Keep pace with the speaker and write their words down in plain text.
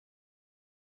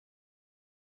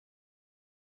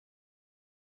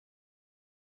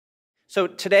So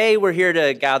today we're here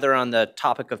to gather on the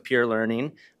topic of peer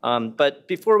learning. But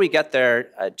before we get there,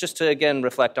 just to again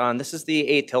reflect on, this is the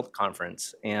 8th HILT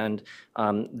conference. And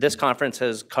this conference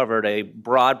has covered a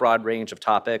broad range of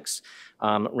topics,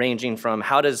 ranging from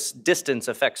how does distance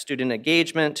affect student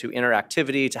engagement to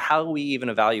interactivity to how we even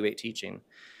evaluate teaching.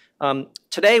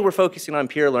 Today we're focusing on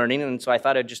peer learning, and so I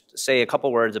thought I'd just say a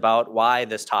couple words about why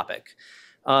this topic.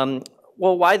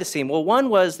 Well, why this theme? Well, one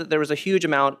was that there was a huge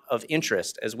amount of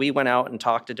interest as we went out and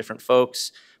talked to different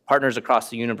folks, partners across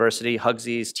the university,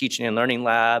 Hugsy's Teaching and Learning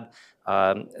Lab,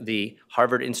 the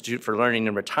Harvard Institute for Learning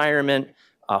and Retirement,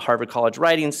 Harvard College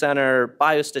Writing Center,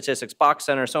 Biostatistics, Bach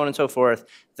Center, so on and so forth.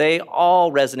 They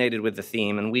all resonated with the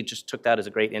theme, and we just took that as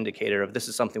a great indicator of this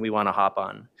is something we want to hop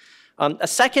on. A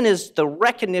second is the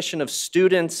recognition of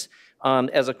students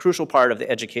as a crucial part of the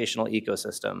educational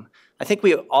ecosystem. I think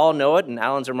we all know it, and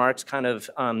Alan's remarks kind of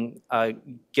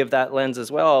give that lens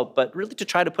as well, but really to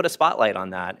try to put a spotlight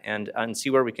on that and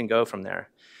see where we can go from there.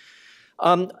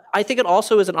 I think it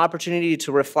also is an opportunity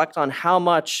to reflect on how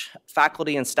much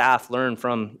faculty and staff learn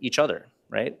from each other,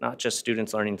 right? Not just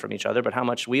students learning from each other, but how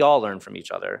much we all learn from each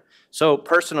other. So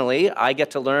personally, I get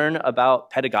to learn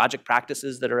about pedagogic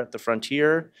practices that are at the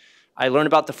frontier. I learn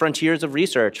about the frontiers of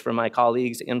research from my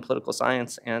colleagues in political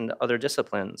science and other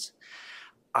disciplines.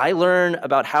 I learn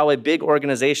about how a big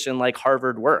organization like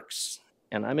Harvard works,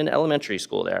 and I'm in elementary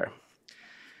school there.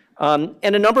 And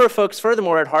a number of folks,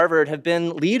 furthermore, at Harvard have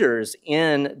been leaders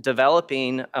in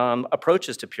developing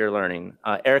approaches to peer learning.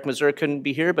 Eric Mazur couldn't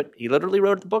be here, but he literally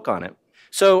wrote the book on it.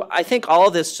 So I think all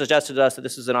of this suggested to us that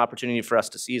this is an opportunity for us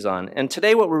to seize on. And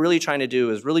today what we're really trying to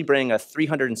do is really bring a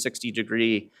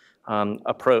 360-degree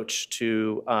approach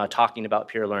to talking about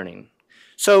peer learning.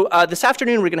 So this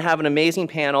afternoon, we're going to have an amazing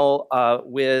panel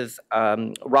with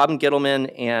Robin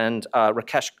Gittleman and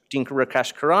Dean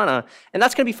Rakesh Khurana, and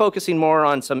that's going to be focusing more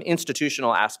on some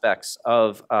institutional aspects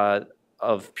of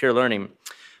peer learning.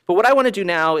 But what I want to do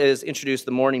now is introduce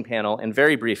the morning panel, and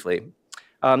very briefly.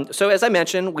 So as I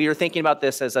mentioned, we are thinking about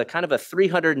this as a kind of a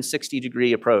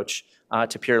 360-degree approach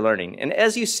to peer learning. And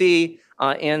as you see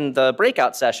in the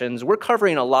breakout sessions, we're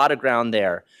covering a lot of ground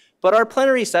there. But our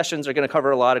plenary sessions are going to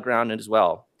cover a lot of ground as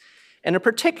well. And in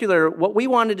particular, what we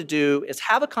wanted to do is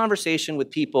have a conversation with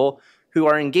people who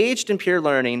are engaged in peer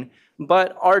learning,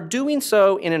 but are doing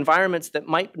so in environments that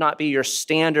might not be your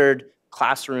standard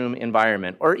classroom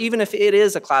environment. Or even if it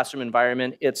is a classroom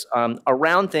environment, it's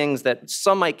around things that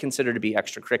some might consider to be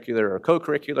extracurricular or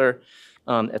co-curricular,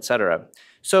 et cetera.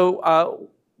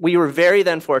 So we were very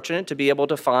then fortunate to be able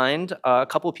to find a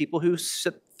couple of people who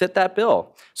fit that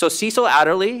bill. So Cecil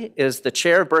Adderley is the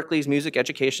chair of Berklee's Music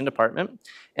Education Department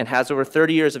and has over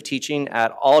 30 years of teaching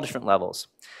at all different levels.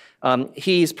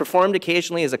 He's performed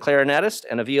occasionally as a clarinetist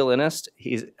and a violinist.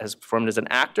 He has performed as an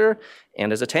actor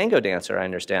and as a tango dancer, I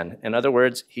understand. In other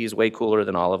words, he's way cooler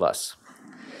than all of us.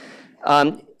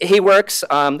 He works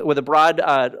with a broad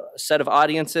set of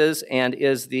audiences and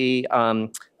is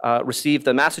received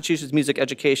the Massachusetts Music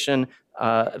Education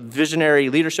Visionary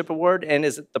Leadership Award and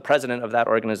is the president of that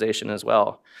organization as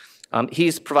well.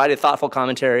 He's provided thoughtful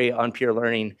commentary on peer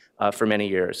learning for many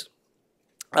years.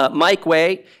 Mike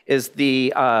Way is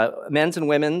the men's and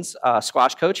women's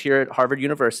squash coach here at Harvard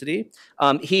University.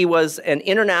 He was an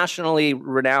internationally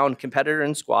renowned competitor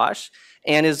in squash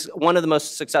and is one of the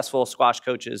most successful squash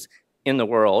coaches in the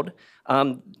world.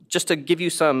 Just to give you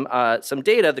some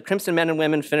data, the Crimson men and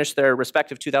women finished their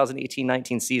respective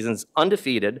 2018-19 seasons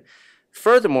undefeated.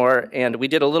 Furthermore, and we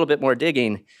did a little bit more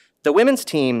digging, the women's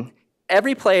team,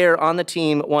 every player on the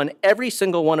team won every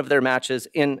single one of their matches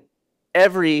in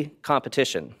every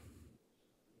competition.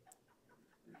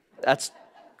 That's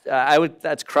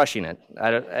crushing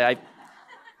it.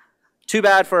 Too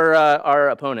bad for our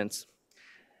opponents.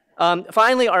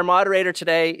 Finally, our moderator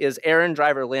today is Erin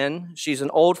Driver-Linn. She's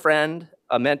an old friend,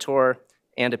 a mentor,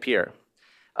 and a peer.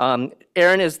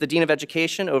 Erin is the Dean of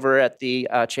Education over at the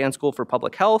Chan School for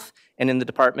Public Health and in the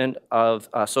Department of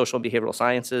Social and Behavioral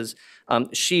Sciences.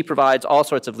 She provides all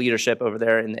sorts of leadership over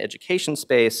there in the education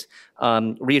space.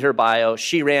 Read her bio.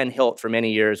 She ran HILT for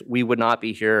many years. We would not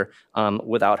be here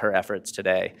without her efforts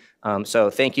today. So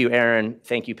thank you, Erin.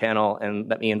 Thank you, panel. And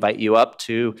let me invite you up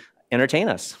to entertain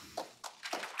us.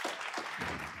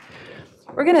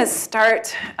 We're going to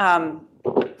start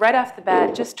right off the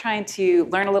bat just trying to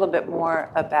learn a little bit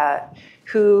more about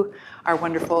who our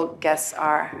wonderful guests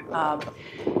are.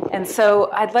 And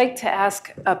so I'd like to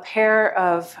ask a pair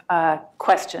of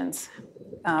questions.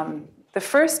 The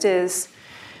first is,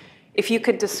 if you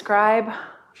could describe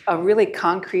a really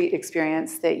concrete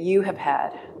experience that you have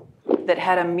had that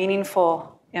had a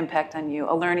meaningful impact on you,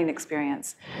 a learning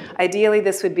experience. Ideally,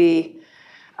 this would be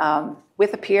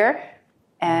with a peer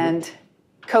and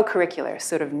co-curricular,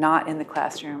 sort of not in the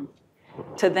classroom,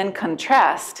 to then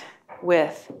contrast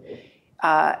with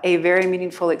a very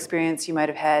meaningful experience you might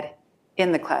have had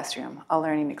in the classroom, a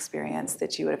learning experience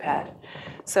that you would have had.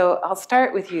 So I'll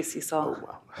start with you, Cecil.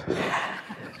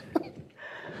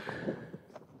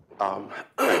 Oh, wow.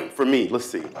 For me, let's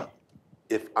see.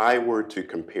 If I were to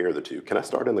compare the two, can I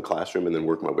start in the classroom and then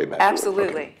work my way back?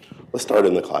 Absolutely. Okay. Let's start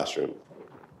in the classroom.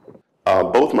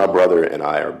 Both my brother and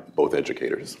I are both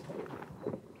educators.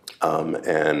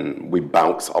 And we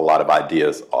bounce a lot of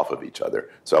ideas off of each other.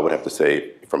 So I would have to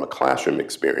say, from a classroom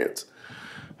experience,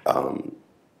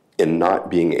 in not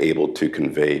being able to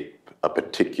convey a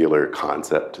particular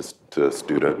concept to a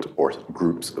student or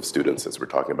groups of students, as we're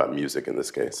talking about music in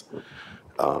this case,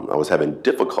 I was having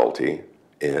difficulty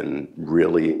in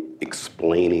really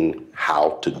explaining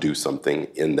how to do something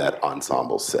in that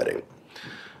ensemble setting.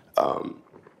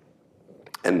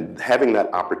 And having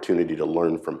that opportunity to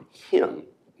learn from him,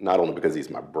 not only because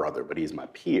he's my brother, but he's my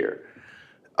peer,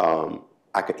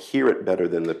 I could hear it better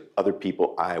than the other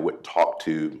people I would talk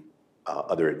to,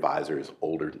 other advisors,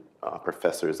 older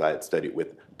professors I had studied with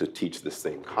to teach the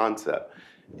same concept.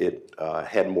 It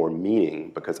had more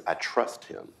meaning because I trust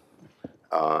him.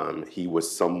 He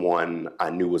was someone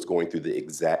I knew was going through the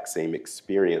exact same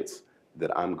experience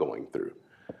that I'm going through.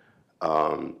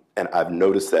 And I've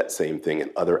noticed that same thing in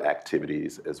other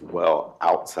activities as well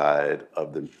outside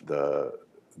of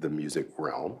the music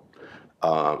realm.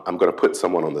 I'm going to put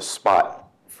someone on the spot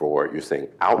for, you're saying,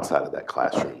 outside of that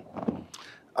classroom.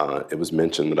 It was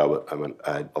mentioned that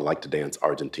I like to dance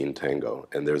Argentine tango,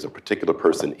 and there's a particular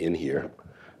person in here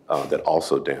that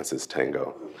also dances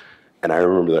tango. And I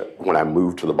remember that when I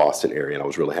moved to the Boston area and I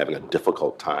was really having a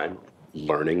difficult time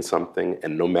learning something,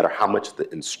 and no matter how much the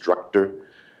instructor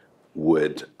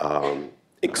would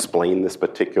explain this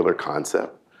particular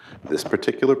concept, this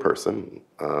particular person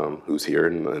who's here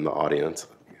in the audience,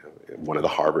 one of the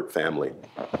Harvard family,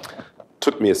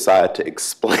 took me aside to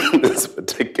explain this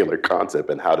particular concept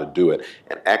and how to do it,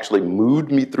 and actually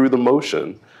moved me through the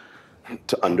motion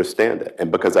to understand it.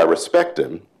 And because I respect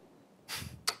him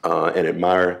and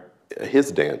admire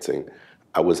his dancing,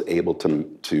 I was able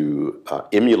to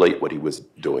emulate what he was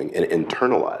doing and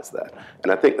internalize that.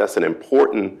 And I think that's an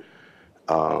important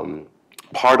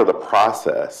part of the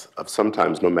process of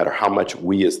sometimes, no matter how much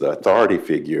we as the authority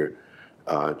figure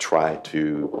try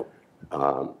to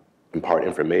impart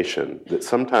information, that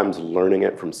sometimes learning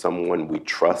it from someone we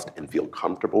trust and feel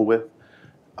comfortable with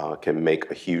can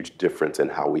make a huge difference in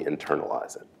how we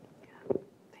internalize it.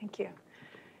 Thank you.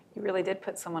 You really did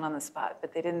put someone on the spot,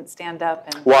 but they didn't stand up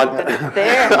and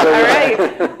there. All right.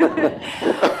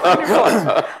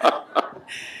 Wonderful.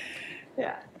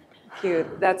 Yeah. Thank you.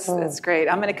 That's great.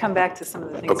 I'm going to come back to some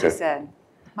of the things you said.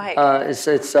 Mike.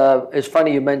 It's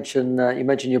funny you mentioned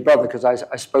your brother, because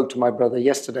I spoke to my brother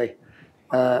yesterday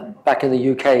back in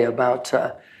the UK about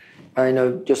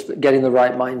just getting the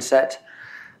right mindset.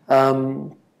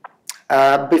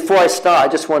 Before I start, I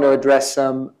just want to address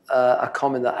a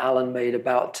comment that Alan made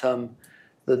about that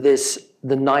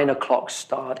the 9 o'clock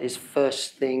start is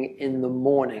first thing in the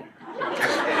morning.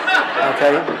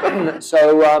 Okay,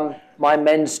 so my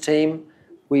men's team,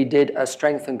 we did a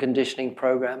strength and conditioning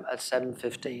program at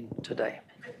 7:15 today.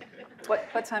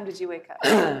 What time did you wake up?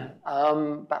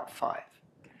 About 5.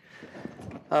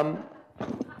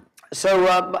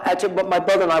 Actually, what my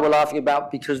brother and I were laughing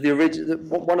about, because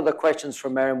one of the questions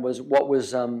from Erin was what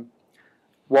was a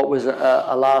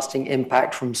lasting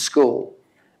impact from school,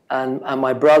 and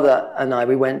my brother and I,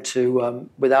 we went to,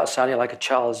 without sounding like a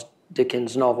Charles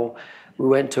Dickens novel, we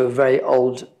went to a very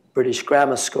old British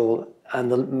grammar school,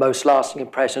 and the most lasting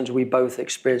impressions we both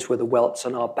experienced were the welts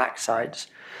on our backsides.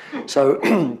 So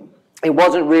it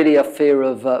wasn't really a fear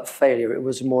of failure; it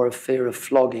was more a fear of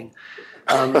flogging.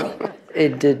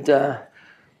 It did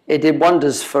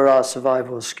wonders for our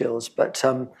survival skills. But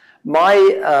my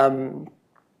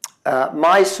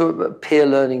sort of peer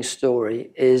learning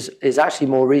story is actually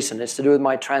more recent. It's to do with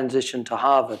my transition to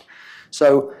Harvard.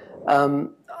 So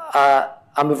I'm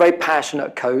a very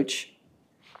passionate coach,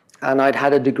 and I'd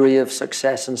had a degree of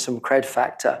success and some cred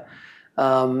factor,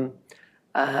 and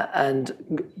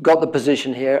got the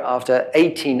position here after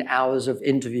 18 hours of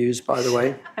interviews, by the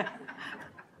way.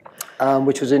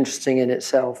 Which was interesting in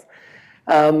itself.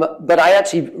 But I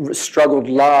actually struggled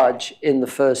large in the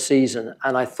first season,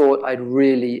 and I thought I'd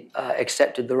really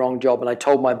accepted the wrong job. And I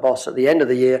told my boss at the end of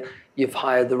the year, "You've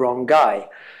hired the wrong guy."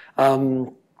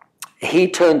 He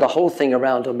turned the whole thing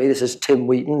around on me. This is Tim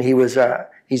Wheaton. He's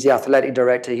the athletic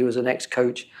director. He was an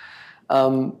ex-coach.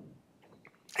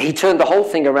 he turned the whole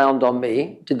thing around on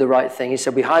me, did the right thing. He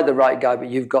said, we hired the right guy, but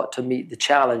you've got to meet the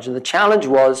challenge. And the challenge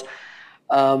was,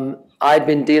 I'd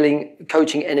been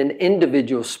coaching in an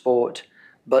individual sport,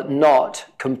 but not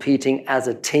competing as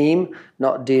a team,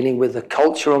 not dealing with the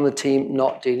culture on the team,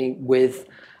 not dealing with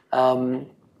the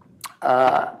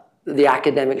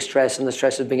academic stress and the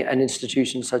stress of being at an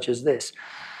institution such as this.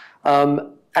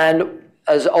 And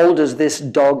as old as this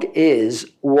dog is,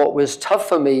 what was tough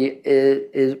for me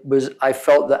was I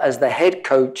felt that as the head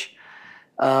coach,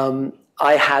 I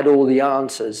had all the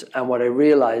answers. And what I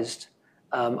realized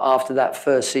after that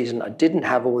first season, I didn't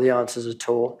have all the answers at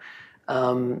all.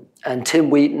 And Tim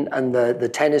Wheaton and the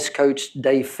tennis coach,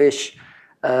 Dave Fish,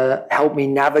 helped me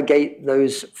navigate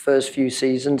those first few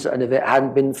seasons. And if it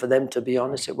hadn't been for them, to be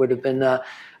honest, it would have been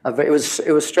it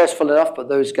was stressful enough. But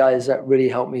those guys that really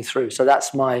helped me through. So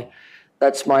that's my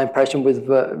impression, with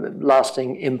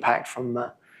lasting impact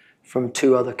from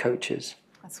two other coaches.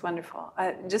 That's wonderful.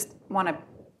 I just want to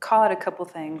call out a couple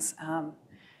things.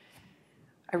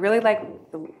 I really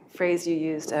like the phrase you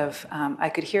used of, I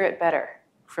could hear it better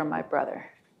from my brother.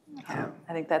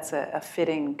 I think that's a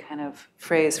fitting kind of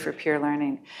phrase for peer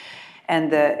learning.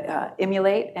 And the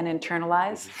emulate and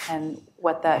internalize, and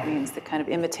what that means, the kind of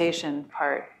imitation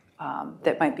part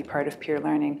that might be part of peer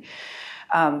learning.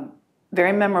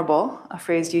 Very memorable, a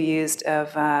phrase you used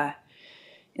of,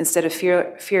 instead of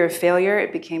fear of failure,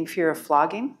 it became fear of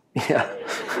flogging. Yeah.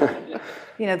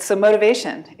 So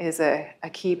motivation is a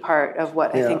key part of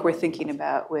what I think we're thinking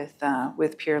about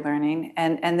with peer learning.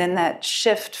 And then that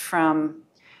shift from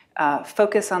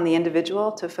focus on the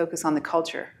individual to focus on the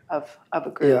culture of a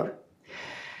group. Yeah.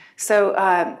 So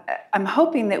I'm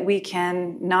hoping that we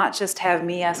can not just have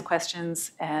me ask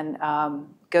questions and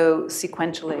go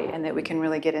sequentially, and that we can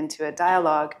really get into a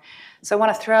dialogue. So I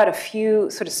want to throw out a few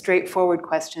sort of straightforward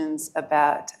questions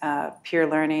about peer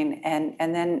learning,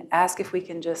 and then ask if we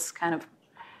can just kind of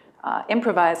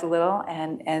improvise a little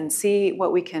and see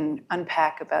what we can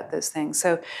unpack about those things.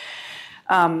 So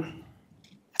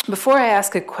before I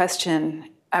ask a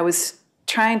question, I was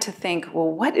trying to think, well,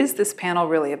 what is this panel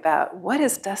really about? What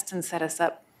has Dustin set us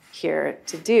up here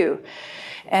to do?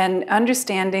 And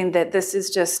understanding that this is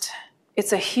just,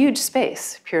 it's a huge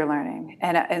space, peer learning.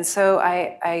 And so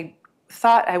I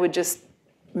thought I would just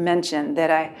mention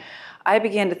that I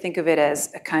began to think of it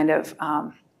as a kind of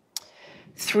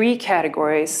three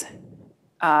categories.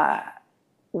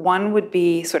 One would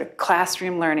be sort of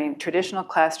classroom learning, traditional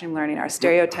classroom learning, our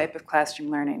stereotype of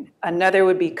classroom learning. Another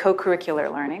would be co-curricular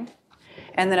learning.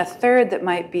 And then a third that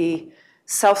might be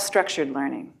self-structured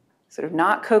learning, sort of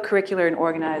not co-curricular and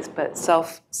organized, but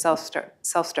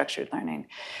self-structured learning.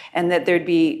 And that there'd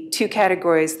be two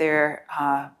categories there,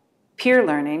 peer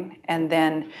learning, and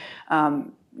then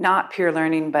not peer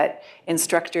learning, but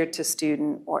instructor to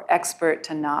student or expert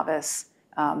to novice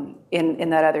in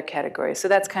that other category. So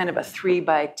that's kind of a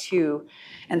 3x2,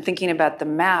 and thinking about the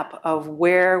map of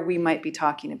where we might be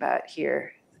talking about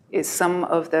here is some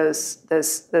of those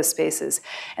spaces.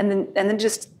 And then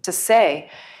just to say,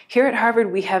 here at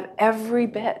Harvard, we have every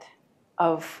bit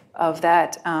of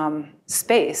that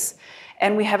space.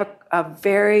 And we have a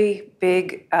very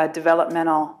big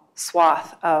developmental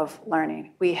swath of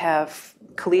learning. We have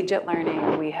collegiate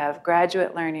learning, we have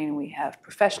graduate learning, we have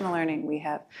professional learning, we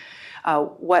have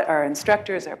what our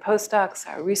instructors, our postdocs,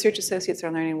 our research associates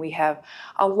are learning. We have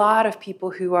a lot of people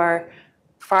who are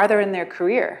farther in their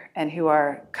career and who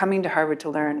are coming to Harvard to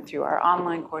learn through our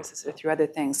online courses or through other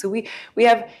things. So we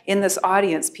have in this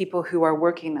audience people who are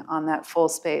working on that full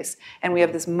space, and we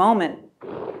have this moment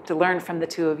to learn from the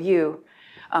two of you.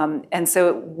 And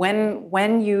so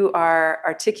when you are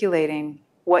articulating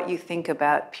what you think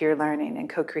about peer learning and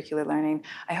co-curricular learning,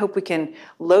 I hope we can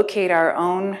locate our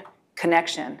own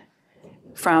connection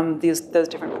from those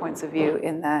different points of view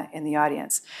in the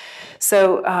audience.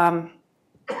 So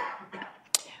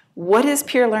what is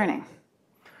peer learning?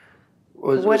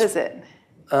 What is it?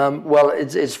 Well,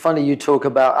 it's funny you talk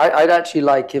about, I'd actually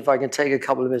like, if I can take a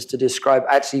couple of minutes to describe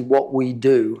actually what we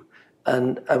do.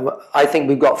 And I think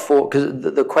we've got four,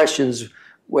 because the questions,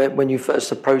 when you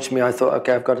first approached me, I thought,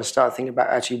 okay, I've got to start thinking about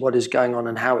actually what is going on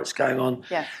and how it's going on.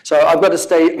 Yeah. So I've got to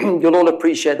stay, you'll all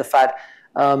appreciate the fact,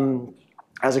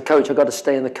 as a coach, I've got to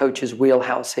stay in the coach's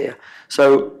wheelhouse here.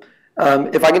 So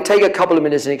if I can take a couple of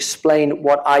minutes and explain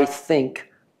what I think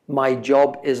my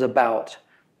job is about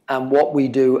and what we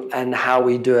do and how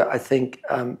we do it, I think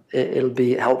it'll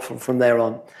be helpful from there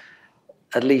on,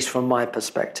 at least from my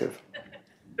perspective.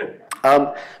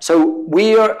 So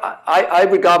I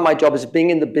regard my job as being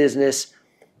in the business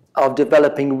of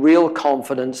developing real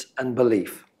confidence and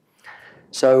belief.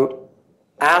 So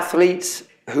athletes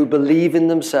who believe in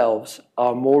themselves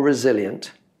are more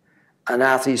resilient, and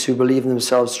athletes who believe in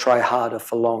themselves try harder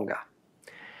for longer.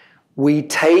 We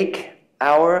take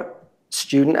our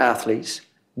student athletes,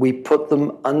 we put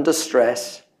them under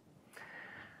stress.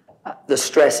 The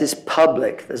stress is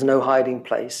public, there's no hiding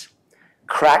place.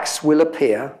 Cracks will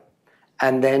appear,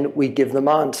 and then we give them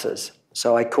answers.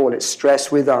 So I call it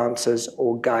stress with answers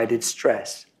or guided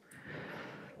stress.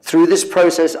 Through this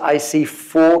process, I see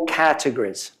 4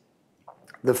 categories.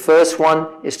 The first one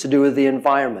is to do with the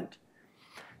environment.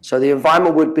 So the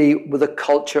environment would be with the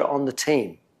culture on the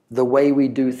team, the way we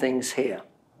do things here.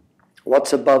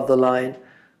 What's above the line,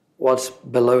 what's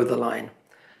below the line.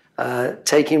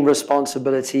 Taking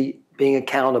responsibility, being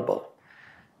accountable,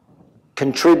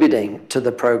 contributing to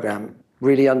the program,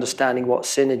 really understanding what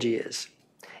synergy is.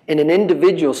 In an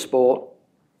individual sport,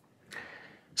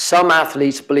 some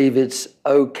athletes believe it's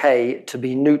okay to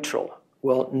be neutral.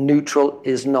 Well, neutral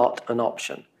is not an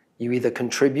option. You either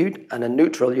contribute, and a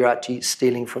neutral, you're actually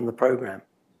stealing from the program.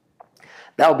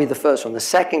 That would be the first one. The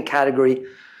second category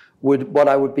would what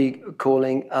I would be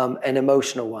calling an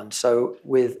emotional one. So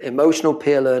with emotional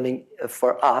peer learning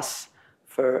for us,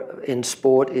 in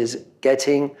sport, is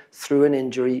getting through an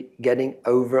injury, getting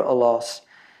over a loss,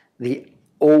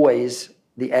 always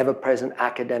the ever-present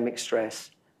academic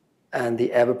stress, and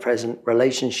the ever-present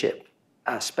relationship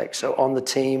aspect. So on the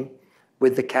team,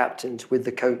 with the captains, with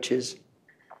the coaches,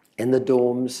 in the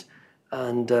dorms,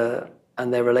 and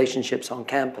their relationships on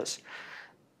campus.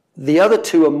 The other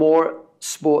 2 are more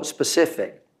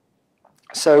sport-specific.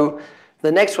 So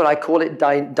the next one, I call it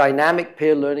dynamic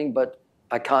peer learning, but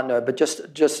I can't know, but just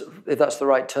if that's the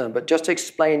right term, but just to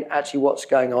explain actually what's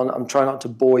going on. I'm trying not to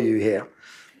bore you here.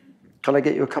 Can I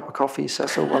get you a cup of coffee,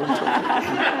 Cecil, while I'm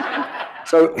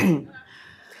talking?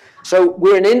 So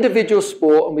we're an individual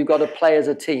sport, and we've got to play as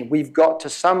a team. We've got to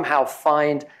somehow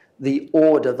find the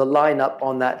order, the lineup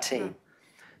on that team.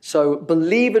 So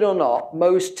believe it or not,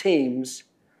 most teams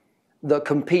that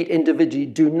compete individually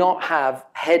do not have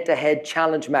head-to-head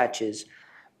challenge matches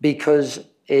because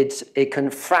it can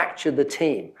fracture the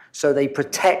team. So they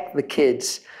protect the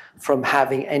kids from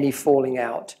having any falling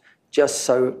out, just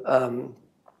so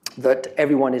that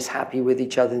everyone is happy with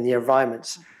each other and the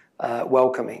environment's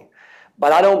welcoming.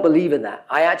 But I don't believe in that.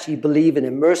 I actually believe in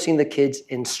immersing the kids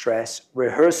in stress,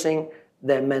 rehearsing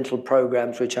their mental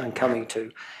programs, which I'm coming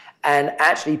to, and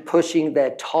actually pushing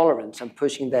their tolerance and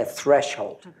pushing their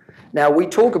threshold. Now, we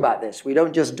talk about this. We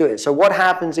don't just do it. So what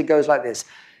happens, it goes like this.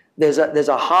 There's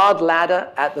a hard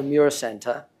ladder at the Muir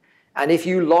Center, and if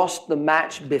you lost the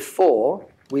match before,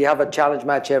 we have a challenge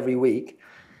match every week,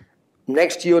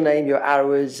 next to your name, your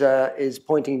arrow is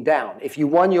pointing down. If you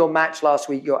won your match last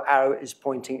week, your arrow is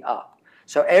pointing up.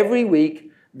 So every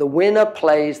week, the winner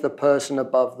plays the person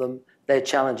above them. They're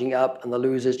challenging up, and the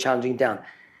loser's challenging down.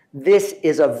 This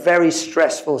is a very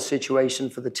stressful situation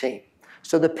for the team.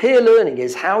 So the peer learning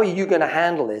is, how are you going to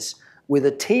handle this with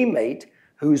a teammate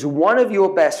who's one of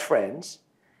your best friends,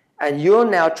 and you're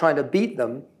now trying to beat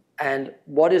them, and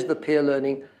what is the peer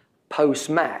learning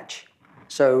post-match?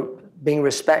 So being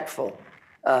respectful,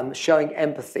 showing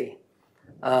empathy,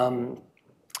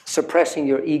 suppressing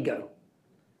your ego.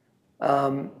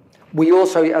 We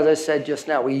also, as I said just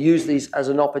now, we use these as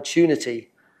an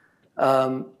opportunity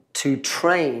to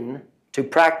train, to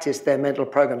practice their mental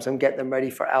programs and get them ready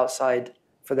for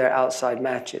their outside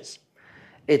matches.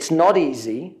 It's not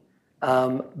easy,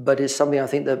 but it's something I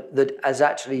think that as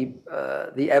actually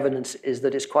the evidence is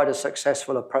that it's quite a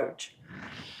successful approach.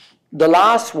 The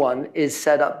last one is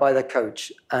set up by the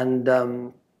coach, and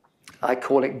I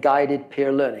call it guided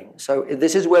peer learning. So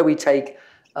this is where we take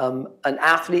an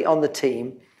athlete on the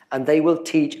team, and they will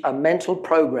teach a mental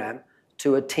program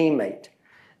to a teammate.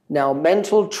 Now,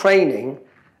 mental training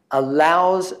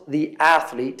allows the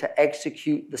athlete to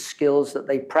execute the skills that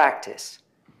they practice.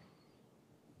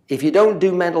 If you don't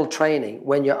do mental training,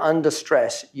 when you're under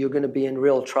stress, you're going to be in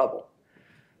real trouble.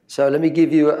 So let me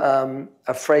give you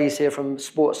a phrase here from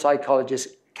sports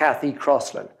psychologist Kathy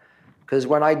Crossland. Because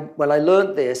when I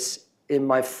learned this in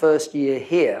my first year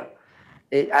here,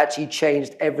 it actually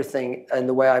changed everything in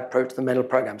the way I approach the mental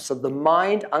program. So the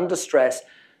mind under stress,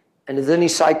 and if there's any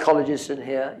psychologists in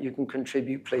here, you can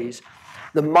contribute, please.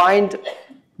 The mind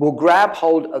will grab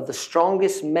hold of the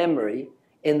strongest memory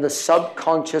in the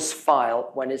subconscious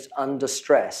file when it's under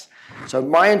stress. So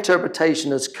my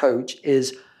interpretation as coach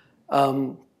is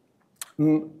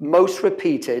most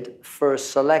repeated,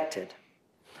 first selected.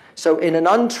 So in an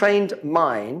untrained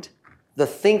mind, the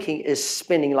thinking is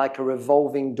spinning like a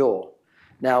revolving door.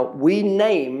 Now, we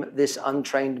name this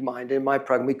untrained mind in my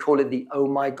program, we call it the oh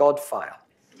my God file.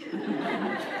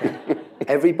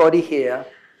 Everybody here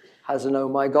has an oh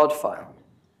my God file.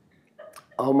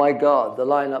 Oh my God, the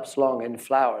lineup's long in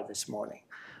Flower this morning.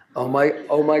 Oh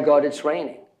my God, it's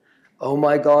raining. Oh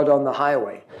my God, on the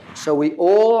highway. So we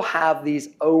all have these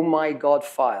oh my God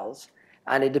files,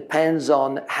 and it depends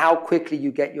on how quickly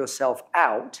you get yourself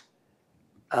out,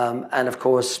 and of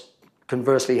course,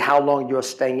 conversely, how long you're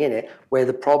staying in it, where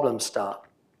the problems start.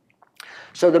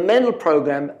 So the mental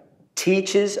program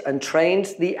teaches and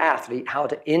trains the athlete how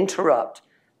to interrupt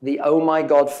the oh my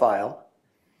God file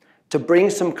to bring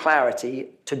some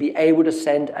clarity, to be able to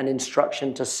send an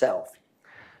instruction to self.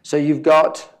 So you've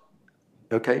got,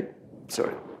 okay,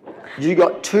 sorry. You've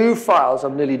got two files,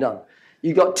 I'm nearly done.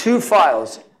 You've got two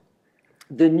files.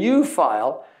 The new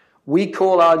file, we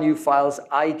call our new files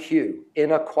IQ,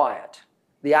 inner quiet.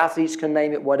 The athletes can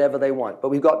name it whatever they want, but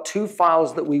we've got two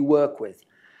files that we work with.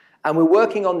 And we're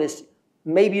working on this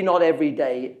maybe not every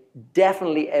day,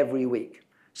 definitely every week.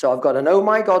 So I've got an oh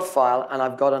my God file and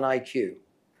I've got an IQ.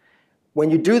 When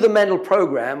you do the mental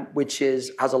program, which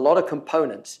has a lot of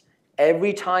components,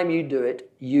 every time you do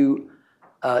it, you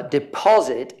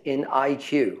deposit in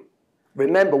IQ.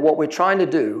 Remember, what we're trying to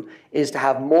do is to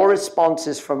have more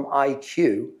responses from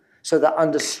IQ so that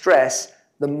under stress,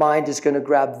 the mind is going to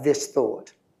grab this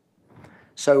thought.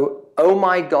 So, oh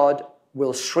my God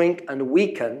will shrink and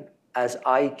weaken as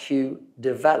IQ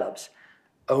develops.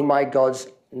 Oh my Gods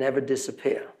never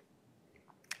disappear.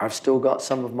 I've still got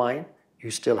some of mine. You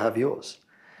still have yours.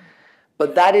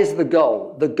 But that is the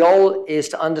goal. The goal is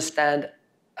to understand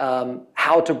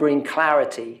how to bring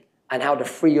clarity and how to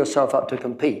free yourself up to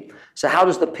compete. So how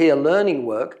does the peer learning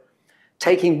work?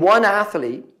 Taking one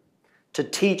athlete to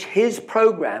teach his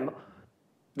program,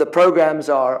 the programs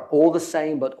are all the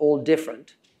same but all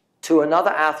different, to another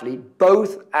athlete,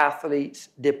 both athletes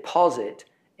deposit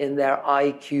in their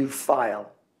IQ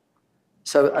file.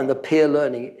 So, and the peer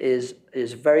learning is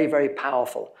very, very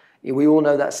powerful. We all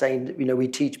know that saying, we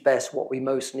teach best what we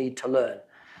most need to learn.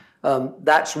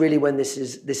 That's really when this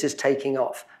is taking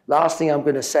off. Last thing I'm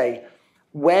going to say,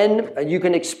 and you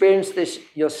can experience this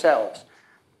yourselves,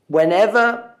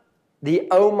 whenever the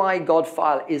oh my God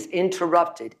file is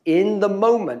interrupted in the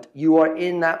moment you are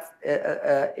in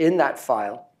that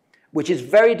file, which is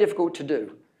very difficult to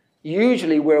do.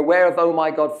 Usually we're aware of oh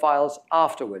my God files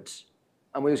afterwards.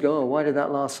 And we just go, oh, why did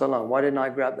that last so long? Why didn't I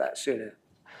grab that sooner?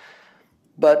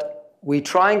 But we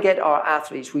try and get our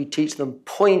athletes, we teach them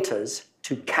pointers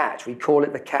to catch. We call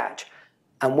it the catch.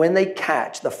 And when they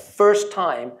catch, the first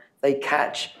time they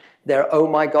catch their oh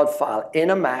my God file in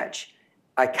a match,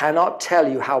 I cannot tell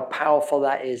you how powerful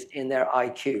that is in their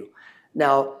IQ.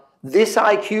 Now, this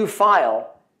IQ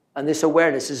file and this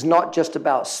awareness is not just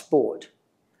about sport.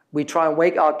 We try and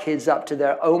wake our kids up to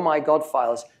their oh my God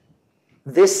files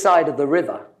this side of the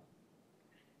river.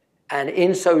 And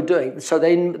in so doing, so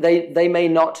they may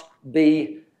not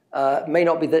be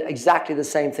exactly the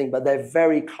same thing, but they're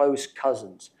very close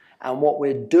cousins. And what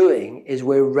we're doing is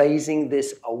we're raising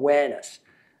this awareness.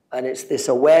 And it's this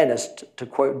awareness, to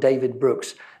quote David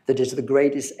Brooks, that is the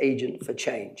greatest agent for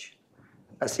change.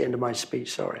 That's the end of my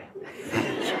speech, sorry.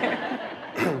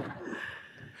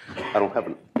 I don't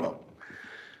have well,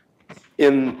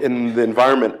 in the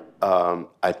environment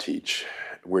I teach,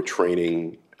 we're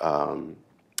training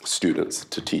students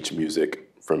to teach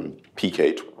music from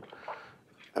PK,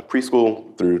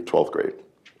 preschool through 12th grade.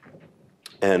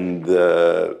 And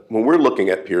when we're looking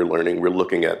at peer learning, we're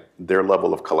looking at their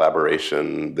level of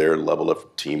collaboration, their level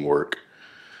of teamwork,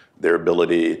 their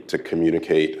ability to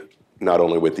communicate not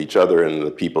only with each other and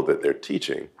the people that they're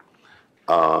teaching,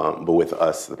 but with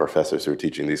us, the professors who are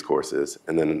teaching these courses,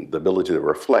 and then the ability to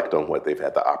reflect on what they've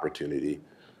had the opportunity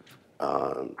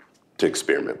to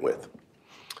experiment with.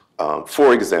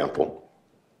 For example,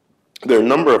 there are a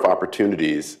number of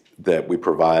opportunities that we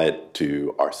provide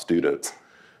to our students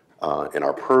in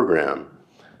our program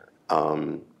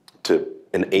to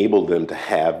enable them to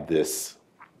have these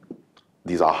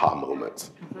aha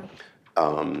moments.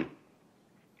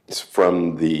 It's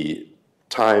from the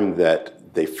time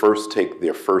that they first take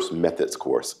their first methods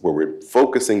course, where we're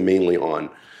focusing mainly on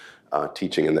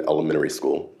teaching in the elementary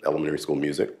school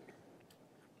music.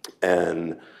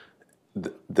 And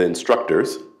the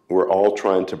instructors, we're all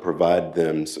trying to provide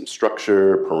them some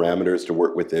structure, parameters to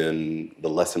work within, the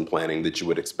lesson planning that you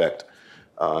would expect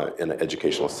in an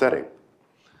educational setting.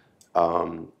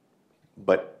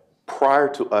 But prior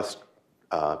to us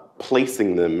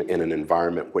placing them in an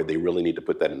environment where they really need to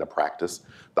put that into practice,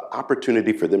 the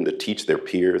opportunity for them to teach their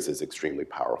peers is extremely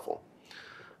powerful.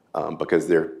 Because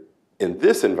they're in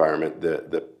this environment,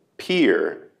 the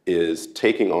peer is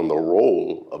taking on the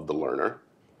role of the learner,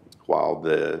 while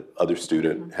the other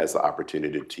student has the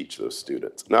opportunity to teach those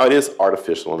students. Now, it is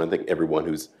artificial, and I think everyone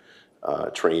who's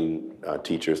trained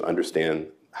teachers understand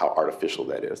how artificial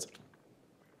that is.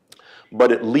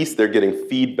 But at least they're getting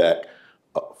feedback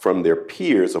from their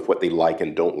peers of what they like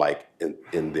and don't like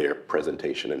in their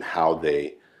presentation and how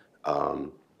they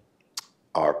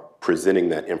are presenting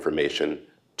that information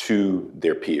to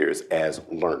their peers as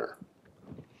learner.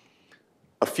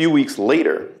 A few weeks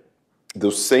later,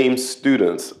 those same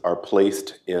students are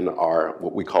placed in our,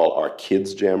 what we call our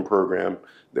Kids Jam program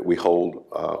that we hold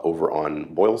over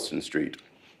on Boylston Street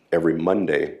every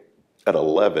Monday at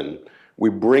 11. We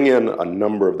bring in a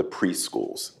number of the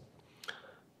preschools.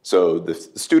 So the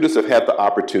students have had the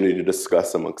opportunity to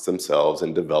discuss amongst themselves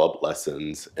and develop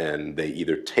lessons, and they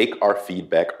either take our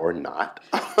feedback or not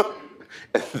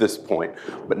at this point.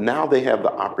 But now they have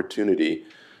the opportunity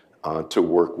to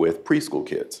work with preschool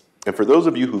kids. And for those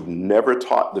of you who've never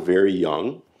taught the very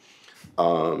young,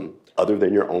 other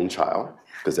than your own child,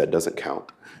 because that doesn't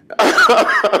count,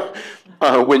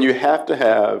 when you have to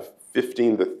have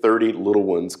 15 to 30 little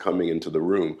ones coming into the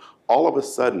room, all of a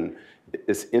sudden,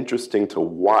 it's interesting to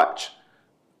watch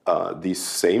these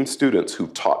same students who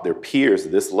taught their peers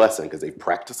this lesson, because they've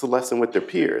practiced the lesson with their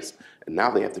peers, and now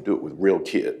they have to do it with real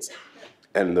kids.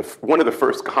 And one of the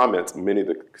first comments, many of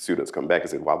the students come back and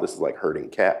say, wow, this is like herding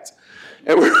cats.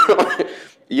 And we're like,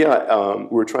 yeah,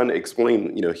 we're trying to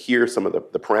explain, here are some of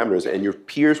the parameters, and your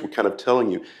peers were kind of telling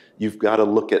you, you've got to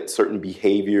look at certain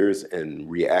behaviors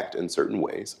and react in certain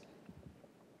ways.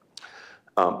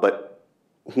 But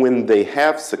when they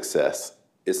have success,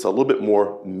 it's a little bit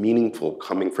more meaningful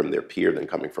coming from their peer than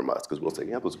coming from us, because we'll say,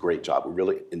 yeah, that was a great job. We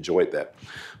really enjoyed that.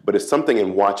 But it's something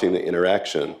in watching the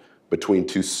interaction between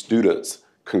two students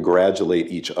congratulate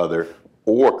each other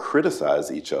or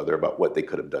criticize each other about what they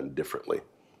could have done differently,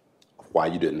 why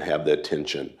you didn't have the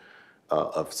attention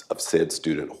of said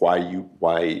student,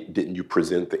 why didn't you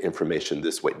present the information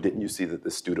this way, didn't you see that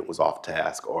the student was off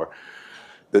task, or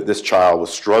that this child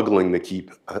was struggling to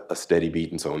keep a steady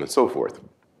beat, and so on and so forth.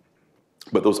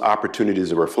 But those opportunities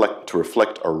to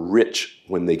reflect are rich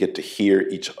when they get to hear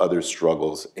each other's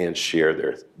struggles and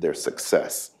share their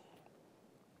success.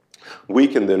 We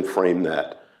can then frame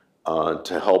that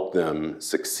to help them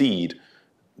succeed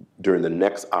during the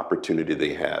next opportunity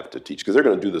they have to teach, because they're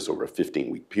going to do this over a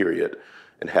 15-week period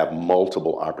and have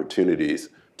multiple opportunities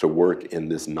to work in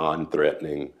this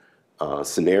non-threatening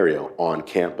scenario on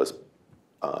campus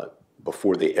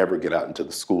before they ever get out into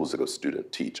the schools to go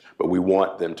student teach. But we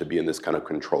want them to be in this kind of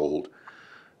controlled,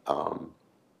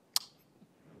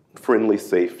 friendly,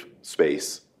 safe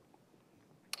space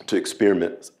to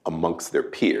experiment amongst their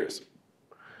peers.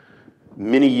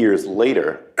 Many years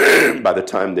later, by the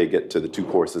time they get to the two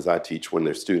courses I teach when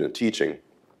they're student teaching,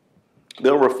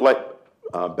 they'll reflect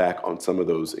back on some of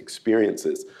those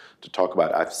experiences to talk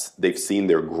about they've seen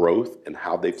their growth and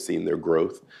how they've seen their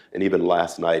growth. And even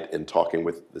last night in talking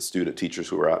with the student teachers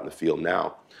who are out in the field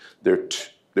now, there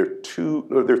are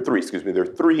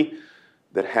three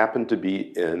that happen to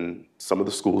be in some of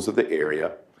the schools of the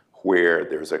area where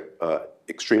there's a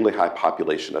extremely high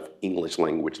population of English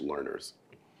language learners.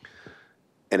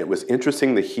 And it was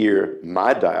interesting to hear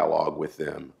my dialogue with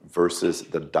them versus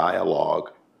the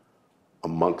dialogue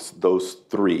amongst those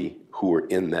three who were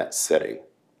in that setting,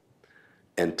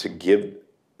 and to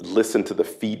listen to the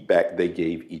feedback they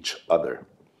gave each other,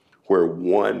 where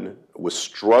one was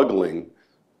struggling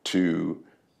to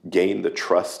gain the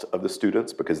trust of the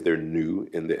students because they're new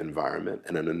in the environment,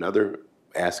 and then another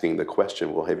asking the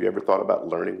question, well, have you ever thought about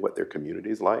learning what their community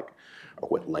is like, or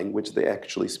what language they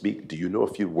actually speak? Do you know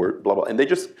a few words, blah, blah. And they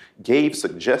just gave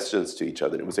suggestions to each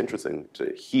other. And it was interesting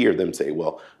to hear them say,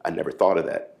 well, I never thought of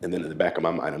that. And then in the back of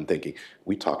my mind, I'm thinking,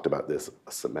 we talked about this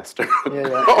a semester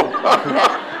ago.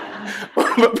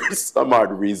 But for some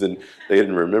odd reason, they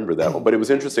didn't remember that one. But it was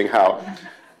interesting how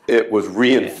it was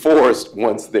reinforced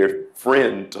once their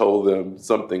friend told them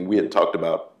something we had talked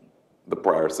about the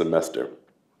prior semester.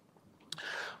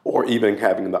 Or even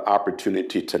having the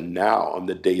opportunity to now, on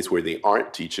the days where they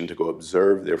aren't teaching, to go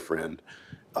observe their friend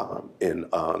in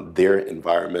their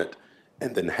environment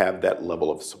and then have that level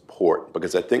of support.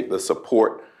 Because I think the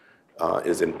support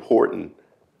is important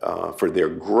for their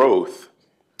growth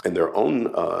and their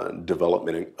own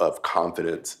development of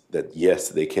confidence that, yes,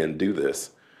 they can do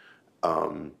this.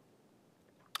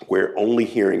 Where only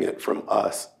hearing it from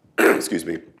us, excuse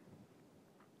me,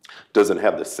 doesn't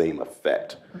have the same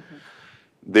effect. Mm-hmm.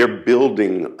 They're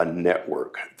building a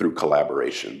network through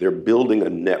collaboration. They're building a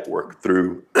network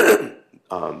through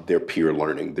their peer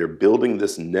learning. They're building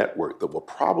this network that will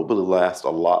probably last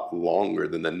a lot longer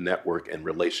than the network and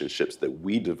relationships that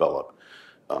we develop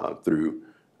through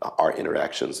our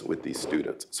interactions with these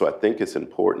students. So I think it's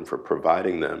important for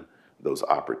providing them those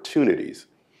opportunities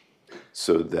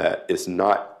so that it's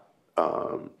not,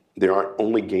 they aren't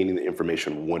only gaining the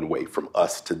information one way from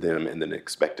us to them and then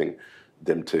expecting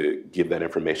them to give that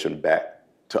information back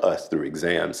to us through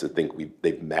exams to think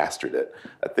they've mastered it.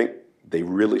 I think they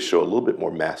really show a little bit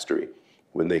more mastery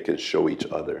when they can show each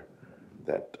other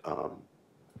that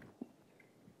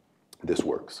this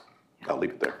works. I'll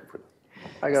leave it there.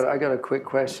 I got a quick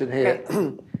question here.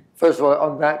 First of all,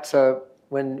 on that,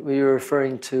 when we were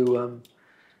referring to,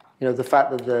 the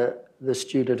fact that the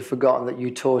student had forgotten that you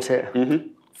taught it a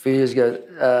few years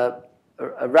ago,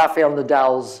 Rafael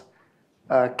Nadal's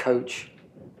coach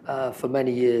for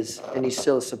many years, and he's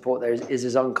still a support there, is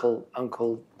his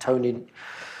uncle Tony,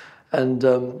 and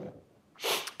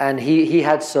he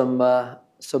had some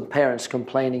parents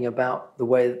complaining about the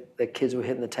way the kids were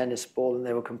hitting the tennis ball, and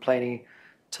they were complaining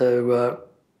to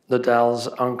Nadal's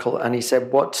uncle, and he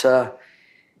said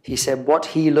what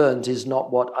he learns is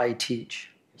not what I teach.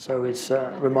 So it's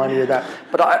reminding me of that.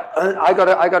 But I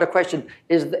got a question.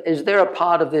 Is there a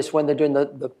part of this when they're doing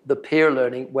the peer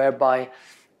learning whereby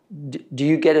do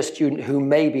you get a student who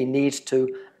maybe needs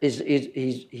to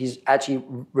he's actually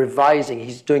revising,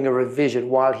 he's doing a revision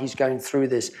while he's going through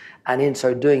this, and in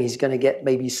so doing he's going to get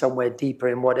maybe somewhere deeper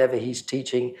in whatever he's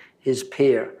teaching his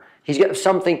peer. He's got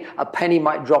something, a penny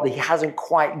might drop, he hasn't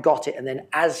quite got it, and then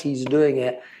as he's doing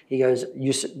it, he goes,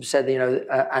 you said,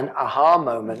 an aha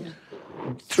moment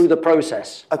through the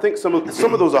process. I think some of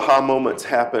those aha moments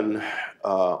happen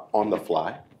on the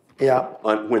fly. Yeah.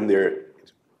 When they're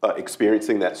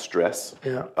experiencing that stress.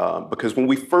 Yeah. Because when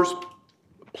we first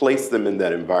place them in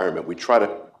that environment, we try to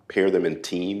pair them in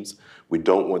teams. We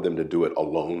don't want them to do it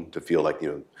alone, to feel like,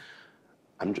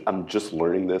 I'm just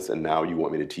learning this and now you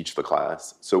want me to teach the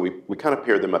class. So we kind of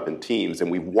pair them up in teams and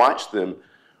we watch them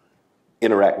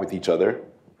interact with each other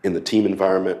in the team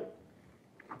environment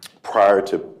prior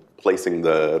to placing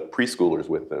the preschoolers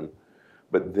with them.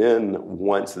 But then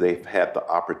once they've had the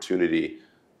opportunity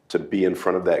to be in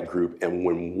front of that group, and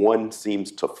when one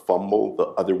seems to fumble, the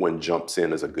other one jumps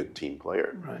in as a good team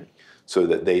player. Right. So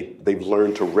that they've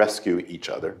learned to rescue each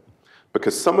other.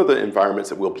 Because some of the environments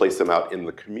that we'll place them out in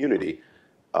the community,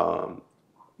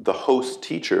 the host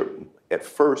teacher at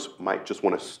first might just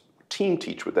want to team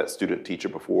teach with that student teacher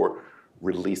before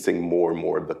releasing more and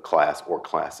more of the class or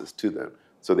classes to them.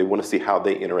 So they want to see how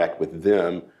they interact with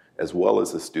them as well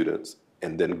as the students,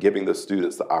 and then giving the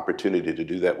students the opportunity to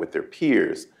do that with their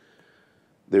peers.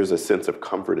 There's a sense of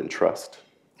comfort and trust.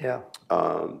 Yeah.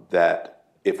 That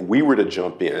if we were to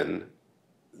jump in,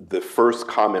 the first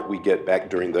comment we get back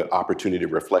during the opportunity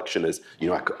of reflection is,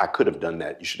 I could have done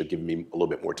that. You should have given me a little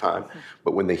bit more time.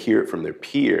 But when they hear it from their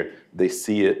peer, they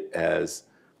see it as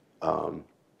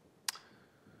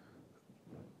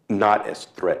not as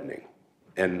threatening.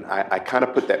 And I kind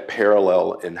of put that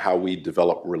parallel in how we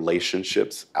develop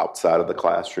relationships outside of the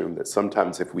classroom, that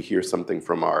sometimes if we hear something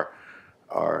from our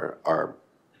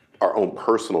own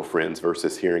personal friends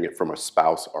versus hearing it from a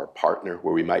spouse or partner,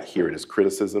 where we might hear it as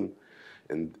criticism,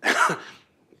 and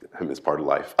it's part of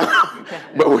life.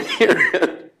 But we hear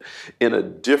it in a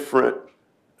different,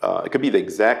 it could be the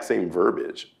exact same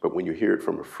verbiage, but when you hear it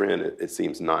from a friend, it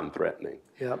seems non-threatening.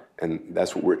 Yep. And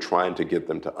that's what we're trying to get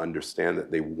them to understand, that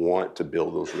they want to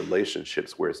build those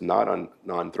relationships where it's not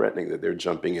non-threatening, that they're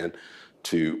jumping in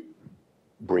to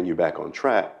bring you back on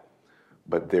track,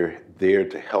 but they're there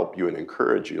to help you and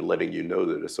encourage you, letting you know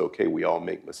that it's okay, we all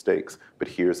make mistakes, but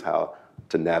here's how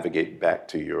to navigate back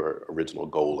to your original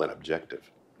goal and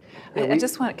objective. I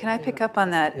just want, can I pick up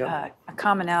on that a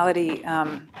commonality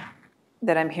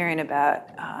that I'm hearing about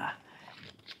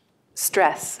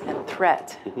stress and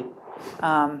threat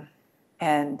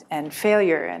and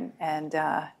failure and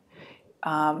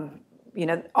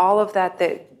all of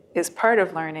that is part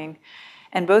of learning.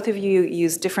 And both of you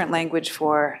use different language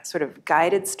for sort of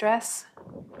guided stress,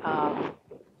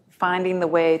 finding the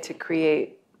way to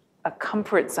create a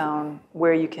comfort zone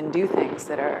where you can do things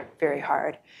that are very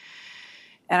hard.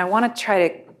 And I want to try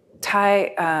to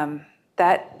tie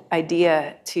that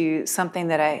idea to something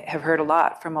that I have heard a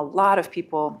lot from a lot of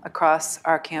people across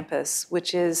our campus,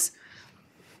 which is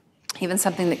even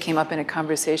something that came up in a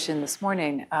conversation this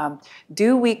morning.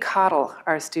 Do we coddle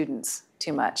our students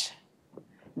too much?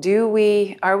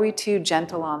 Are we too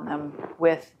gentle on them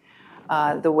with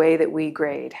the way that we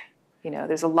grade?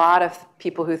 There's a lot of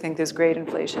people who think there's grade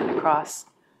inflation across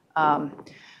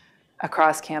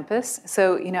campus.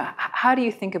 So, how do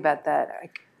you think about that?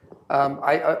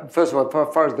 First of all,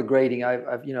 as far as the grading,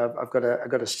 I've got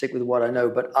to stick with what I know.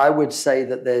 But I would say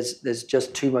that there's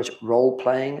just too much role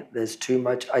playing. There's too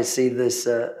much. I see this.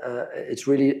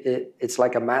 It's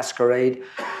like a masquerade.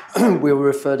 We'll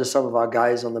refer to some of our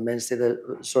guys on the men's team.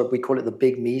 We call it the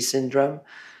big me syndrome,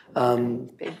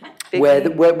 where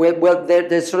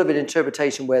there's sort of an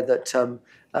interpretation where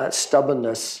that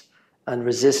stubbornness and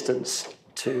resistance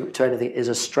to anything is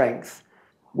a strength.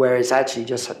 Where it's actually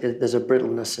just there's a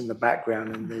brittleness in the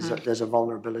background and there's a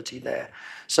vulnerability there.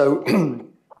 So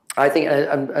I think,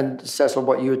 and Cecil,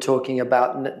 what you were talking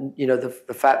about,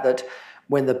 the fact that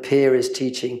when the peer is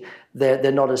teaching,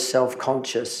 they're not as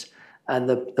self-conscious and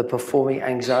the performing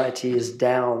anxiety is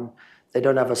down. They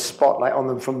don't have a spotlight on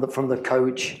them from the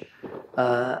coach,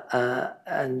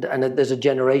 and there's a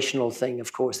generational thing.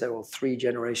 Of course, there are 3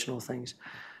 generational things.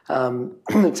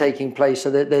 Taking place, so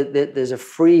there's a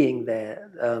freeing there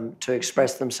to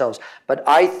express themselves. But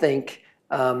I think,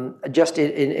 just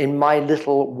in my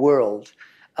little world,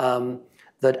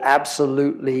 that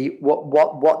absolutely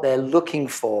what they're looking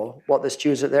for, what the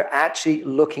students are, they're actually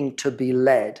looking to be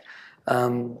led.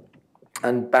 And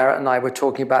Barrett and I were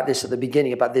talking about this at the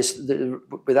beginning, about this,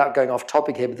 without going off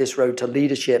topic here, but this road to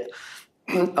leadership,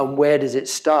 and where does it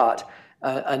start?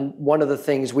 And one of the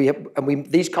things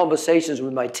these conversations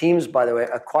with my teams, by the way,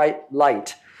 are quite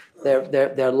light.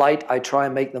 They're light. I try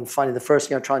and make them funny. The first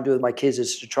thing I try and do with my kids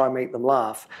is to try and make them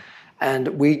laugh. And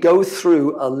we go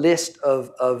through a list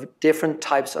of different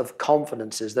types of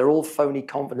confidences. They're all phony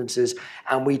confidences,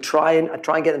 and I try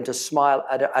and get them to smile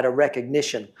at a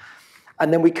recognition.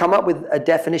 And then we come up with a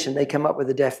definition. They come up with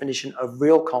a definition of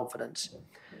real confidence.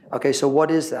 Okay, so what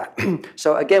is that?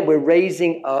 So again, we're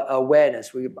raising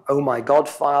awareness. Oh my God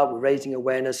file, we're raising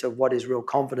awareness of what is real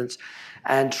confidence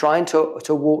and trying to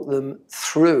walk them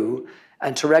through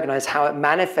and to recognize how it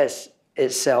manifests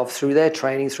itself through their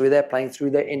training, through their playing,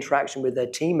 through their interaction with their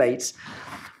teammates.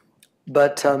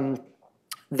 But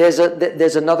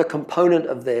there's another component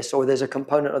of this, or there's a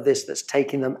component of this that's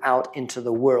taking them out into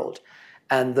the world,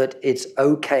 and that it's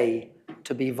okay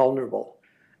to be vulnerable.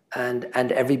 And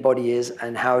everybody is,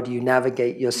 and how do you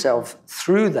navigate yourself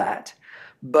through that?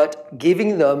 But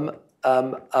giving them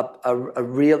a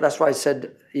real, that's why I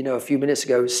said, a few minutes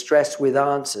ago, stress with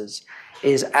answers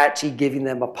is actually giving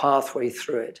them a pathway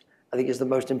through it. I think is the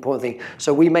most important thing.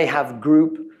 So we may have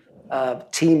group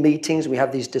team meetings, we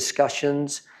have these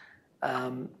discussions,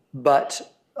 but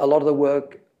a lot of the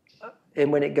work,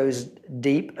 and when it goes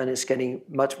deep and it's getting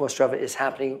much more stressful, is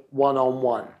happening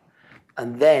one-on-one.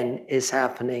 And then is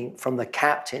happening from the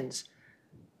captains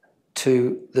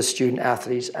to the student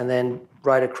athletes, and then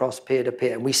right across peer to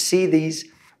peer. And we see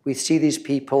these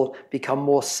people become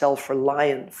more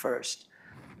self-reliant first,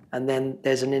 and then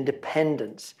there's an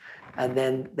independence, and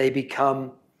then they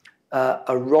become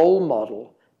a role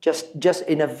model. Just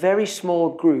in a very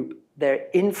small group, they're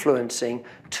influencing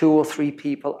 2 or 3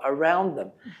 people around them.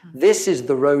 Mm-hmm. This is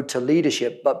the road to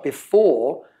leadership. But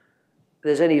before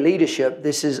there's any leadership,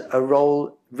 this is a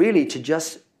role really to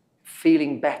just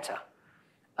feeling better.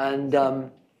 And,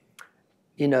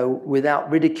 without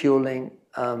ridiculing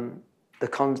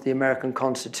the American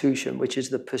Constitution, which is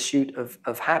the pursuit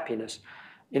of happiness.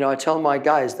 I tell my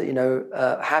guys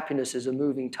that, happiness is a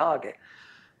moving target.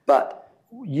 But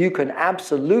you can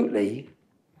absolutely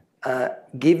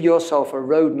give yourself a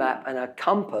roadmap and a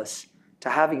compass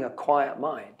to having a quiet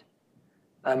mind.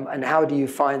 And how do you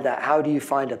find that? How do you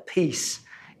find a peace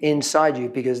inside you?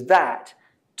 Because that,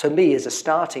 to me, is a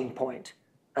starting point.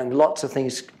 And a lot of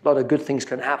good things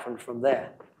can happen from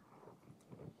there.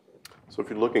 So if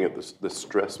you're looking at the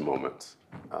stress moments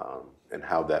and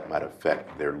how that might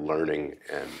affect their learning,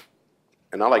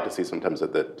 and I like to see sometimes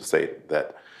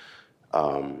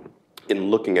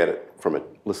in looking at it from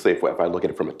let's say if I look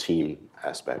at it from a team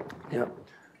aspect, yeah.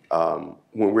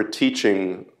 When we're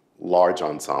teaching large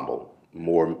ensemble,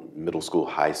 more middle school,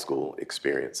 high school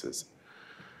experiences,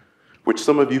 which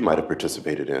some of you might have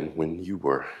participated in when you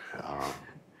were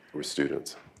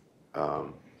students.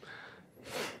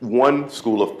 One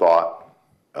school of thought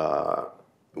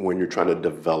when you're trying to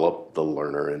develop the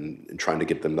learner and trying to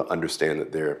get them to understand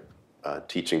that they're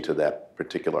teaching to that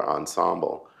particular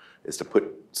ensemble is to put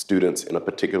students in a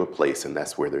particular place, and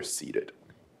that's where they're seated.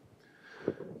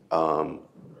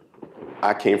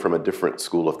 I came from a different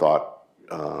school of thought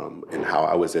in how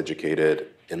I was educated,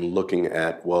 in looking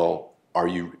at, well, are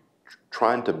you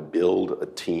trying to build a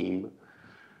team,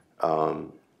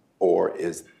 or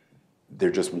is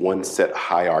there just one set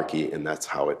hierarchy and that's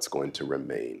how it's going to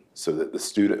remain? So that the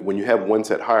student, when you have one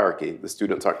set hierarchy, the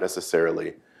students aren't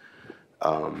necessarily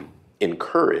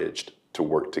encouraged to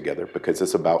work together because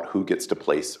it's about who gets to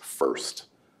place first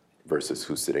versus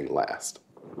who's sitting last.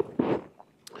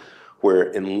 Where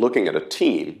in looking at a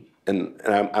team, and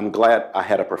I'm glad I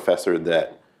had a professor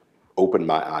that opened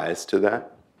my eyes to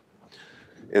that,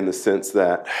 in the sense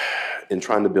that in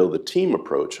trying to build a team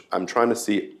approach, I'm trying to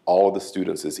see all the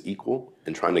students as equal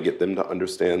and trying to get them to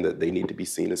understand that they need to be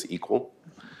seen as equal.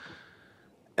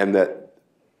 And that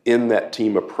in that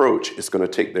team approach, it's going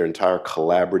to take their entire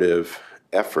collaborative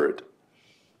effort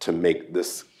to make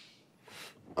this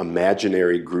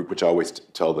imaginary group, which I always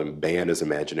tell them, band is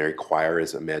imaginary, choir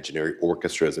is imaginary,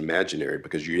 orchestra is imaginary,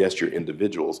 because yes, you're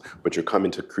individuals, but you're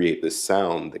coming to create this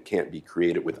sound that can't be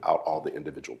created without all the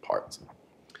individual parts.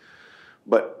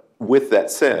 But with that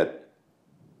said,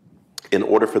 in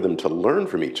order for them to learn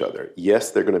from each other,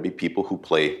 yes, they're going to be people who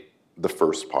play the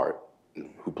first part,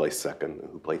 who play second, and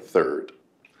who play third.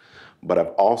 But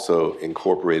I've also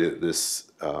incorporated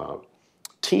this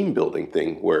team building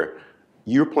thing where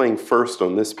you're playing first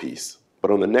on this piece, but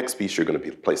on the next piece you're going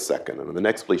to play second, and on the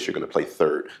next piece you're going to play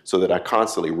third, so that I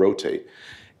constantly rotate.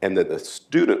 And that the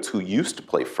students who used to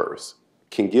play first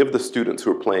can give the students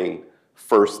who are playing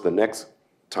first the next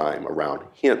time around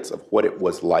hints of what it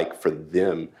was like for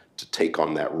them to take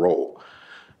on that role.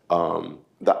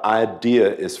 The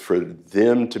idea is for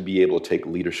them to be able to take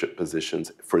leadership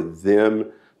positions, for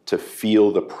them to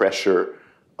feel the pressure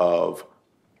of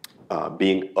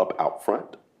being up out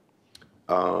front,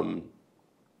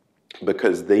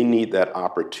 because they need that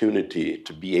opportunity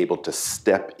to be able to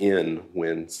step in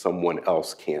when someone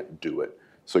else can't do it.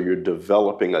 So you're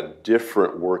developing a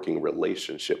different working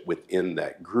relationship within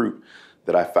that group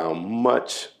that I found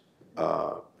much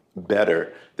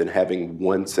better than having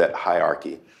one set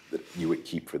hierarchy that you would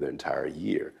keep for the entire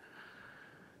year.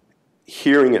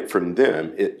 Hearing it from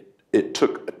them, it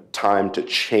took time to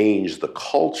change the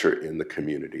culture in the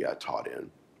community I taught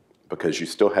in, because you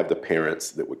still have the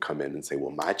parents that would come in and say,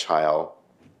 well, my child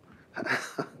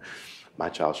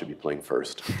should be playing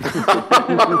first.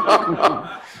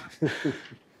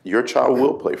 Your child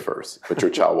will play first, but your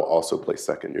child will also play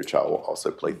second. Your child will also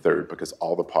play third, because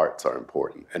all the parts are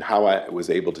important. And how I was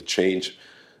able to change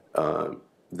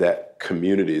that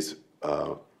community's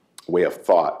way of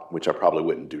thought, which I probably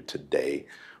wouldn't do today,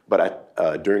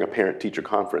 but during a parent-teacher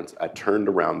conference, I turned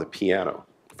around the piano.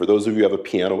 For those of you who have a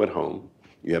piano at home,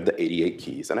 you have the 88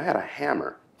 keys, and I had a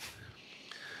hammer.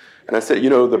 And I said, you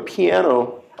know, the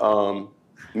piano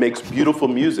makes beautiful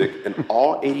music, and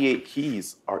all 88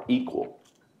 keys are equal.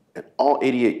 And all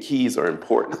 88 keys are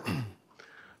important.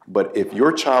 But if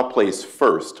your child plays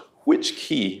first, which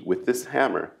key with this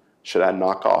hammer should I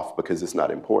knock off because it's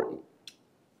not important?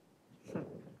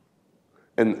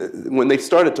 And when they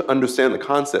started to understand the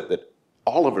concept that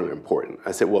all of them are important,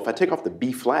 I said, well, if I take off the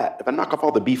B flat, if I knock off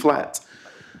all the B flats,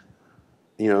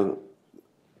 you know,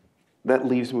 that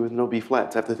leaves me with no B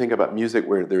flats. I have to think about music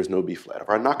where there's no B flat. If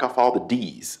I knock off all the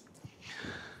Ds,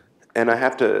 and I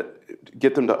have to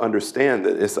get them to understand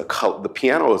that the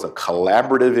piano is a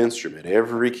collaborative instrument.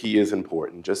 Every key is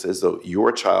important, just as though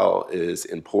your child is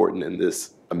important in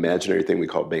this imaginary thing we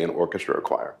call band, orchestra, or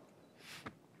choir.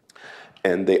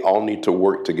 And they all need to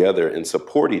work together and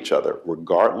support each other,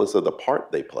 regardless of the part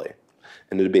they play,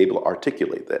 and to be able to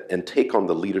articulate that and take on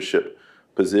the leadership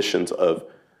positions of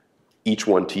each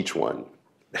one teach one,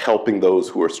 helping those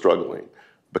who are struggling.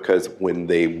 Because when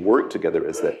they work together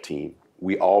as that team,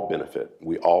 we all benefit,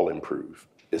 we all improve.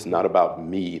 It's not about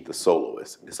me, the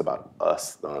soloist, it's about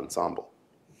us, the ensemble.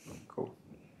 Cool,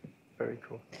 very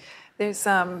cool. There's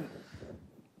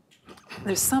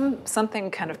something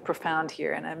kind of profound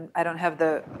here, and I don't have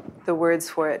the words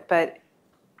for it, but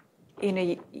you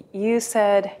know, you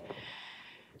said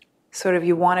sort of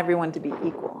you want everyone to be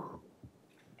equal,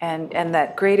 and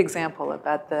that great example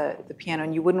about the piano,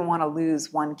 and you wouldn't want to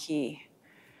lose one key.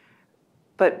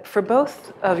 But for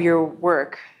both of your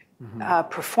work,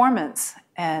 performance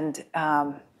and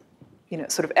you know,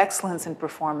 sort of excellence in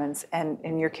performance, and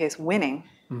in your case, winning,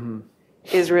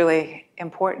 is really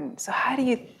important. So how do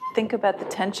you think about the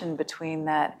tension between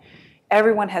that?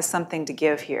 Everyone has something to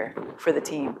give here for the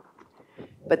team,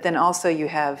 but then also you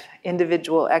have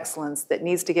individual excellence that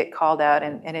needs to get called out,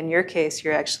 and in your case,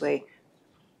 you're actually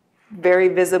very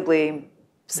visibly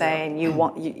saying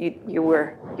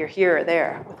you're here or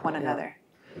there with one another.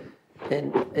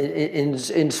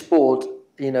 In sport,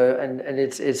 you know, and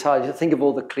it's hard to think of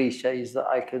all the cliches that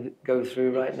I could go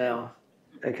through right now.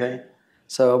 Okay,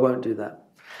 so I won't do that.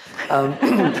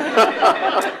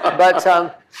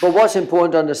 But what's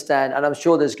important to understand, and I'm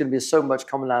sure there's going to be so much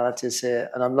commonalities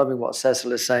here, and I'm loving what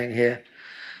Cecil is saying here.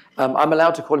 I'm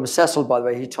allowed to call him Cecil, by the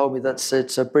way. He told me that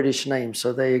it's a British name,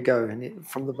 so there you go, and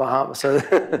from the Bahamas. So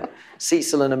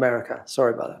Cecil in America.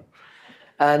 Sorry about that.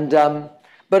 And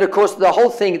But of course, the whole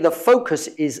thing, the focus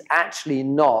is actually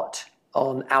not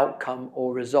on outcome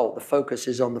or result. The focus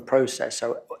is on the process.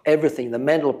 So everything, the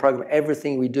mental program,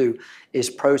 everything we do is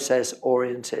process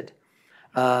oriented,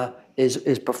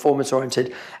 is performance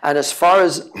oriented. And as far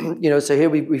as, so here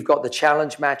we've got the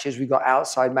challenge matches, we've got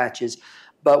outside matches.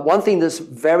 But one thing that's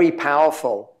very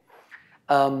powerful,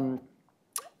 I'm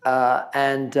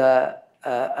trying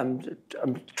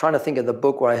to think of the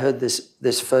book where I heard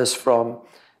this first from.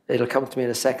 It'll come to me in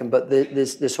a second. But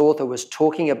this author was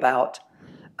talking about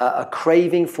a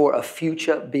craving for a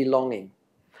future belonging,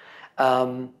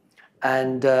 and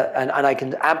I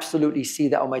can absolutely see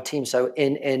that on my team. So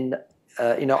in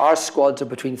our squads are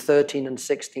between 13 and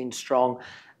 16 strong.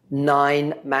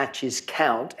 9 matches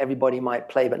count. Everybody might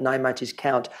play, but 9 matches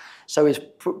count. So it's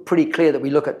pretty clear that we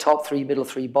look at top 3, middle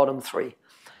 3, bottom 3.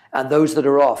 And those that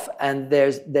are off, and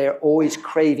they're always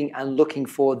craving and looking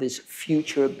for this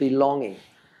future belonging.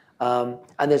 And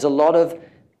there's a lot of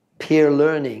peer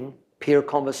learning, peer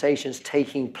conversations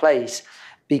taking place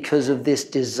because of this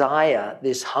desire,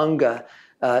 this hunger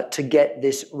to get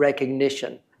this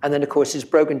recognition. And then, of course, it's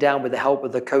broken down with the help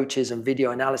of the coaches and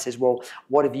video analysis. Well,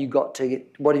 what have you got to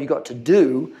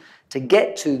do to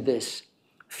get to this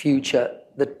future?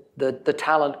 The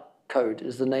Talent Code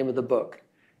is the name of the book.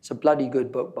 It's a bloody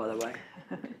good book, by the way.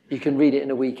 You can read it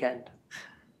in a weekend.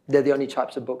 They're the only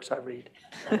types of books I read.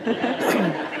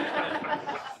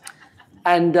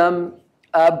 And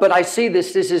but I see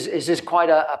this is quite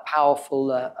a powerful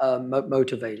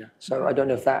motivator. So I don't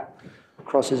know if that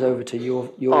crosses over to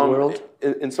your world.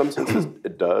 In some senses,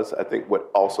 it does. I think what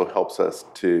also helps us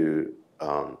to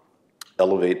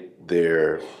elevate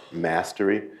their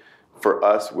mastery. For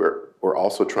us, we're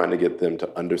also trying to get them to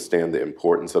understand the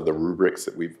importance of the rubrics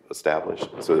that we've established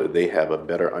so that they have a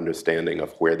better understanding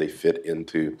of where they fit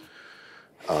into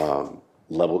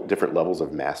different levels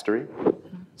of mastery.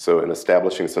 So in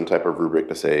establishing some type of rubric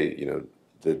to say,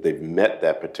 that they've met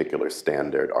that particular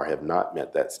standard or have not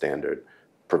met that standard,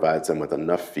 provides them with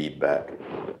enough feedback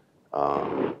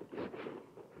to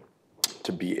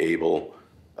be able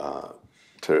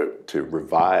to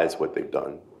revise what they've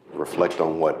done, reflect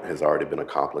on what has already been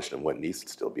accomplished and what needs to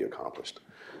still be accomplished.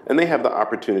 And they have the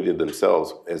opportunity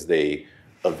themselves as they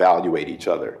evaluate each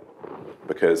other,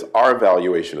 because our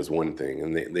evaluation is one thing,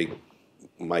 and they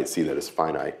might see that as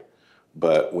finite,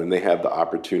 but when they have the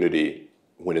opportunity,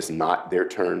 when it's not their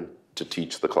turn to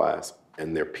teach the class,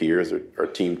 and their peers are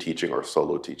team teaching or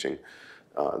solo teaching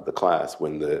the class,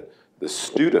 when the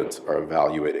students are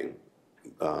evaluating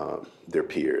their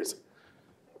peers,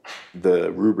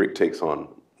 the rubric takes on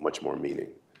much more meaning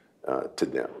to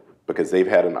them, because they've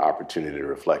had an opportunity to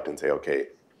reflect and say, okay,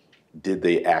 did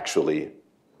they actually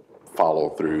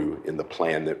follow through in the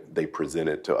plan that they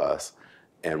presented to us,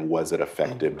 and was it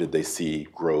effective? Did they see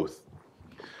growth?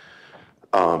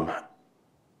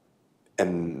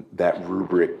 And that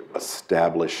rubric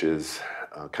establishes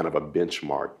kind of a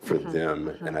benchmark for them,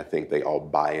 and I think they all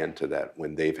buy into that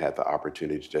when they've had the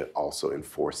opportunity to also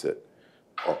enforce it,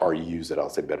 or use it, I'll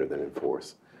say better than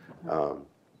enforce,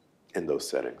 in those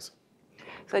settings.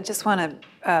 So I just want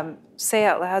to say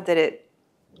out loud that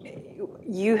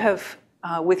you have,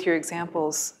 with your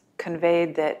examples,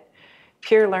 conveyed that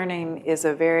peer learning is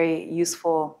a very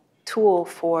useful tool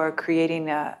for creating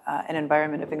an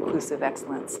environment of inclusive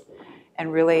excellence, and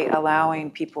really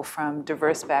allowing people from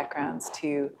diverse backgrounds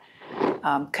to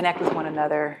connect with one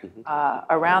another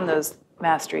around those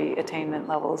mastery attainment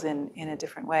levels in a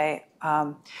different way.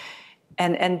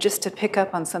 And just to pick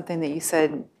up on something that you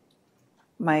said,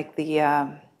 Mike,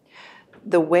 the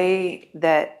way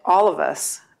that all of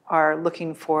us are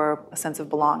looking for a sense of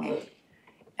belonging,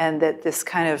 and that this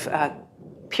kind of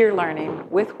peer learning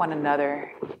with one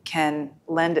another can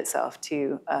lend itself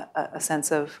to a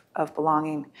sense of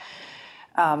belonging.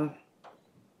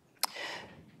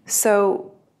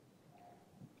 So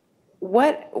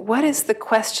what is the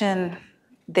question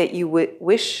that you would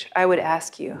wish I would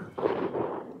ask you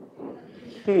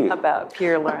about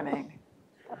peer learning?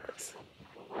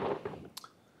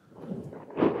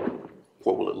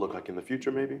 What will it look like in the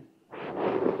future, maybe?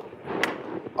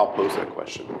 I'll pose that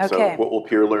question. Okay. So what will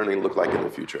peer learning look like in the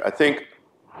future? I think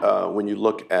when you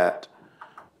look at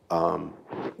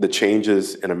the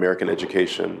changes in American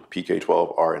education,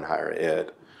 PK-12 are in higher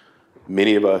ed,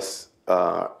 many of us,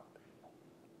 I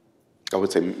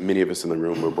would say many of us in the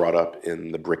room were brought up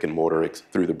in the brick and mortar,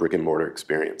 through the brick and mortar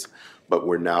experience, but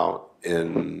we're now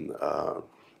in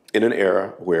an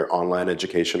era where online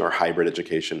education or hybrid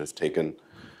education has taken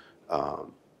a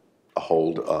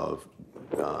hold of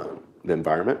the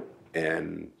environment,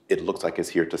 and it looks like it's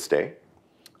here to stay.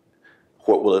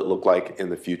 What will it look like in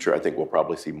the future? I think we'll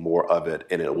probably see more of it,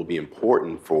 and it will be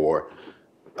important for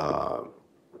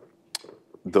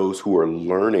those who are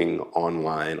learning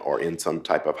online or in some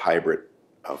type of hybrid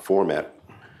format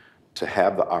to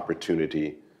have the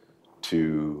opportunity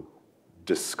to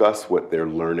discuss what they're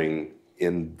learning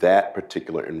in that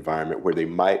particular environment where they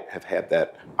might have had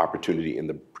that opportunity in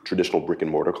the traditional brick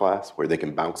and mortar class where they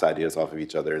can bounce ideas off of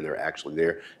each other and they're actually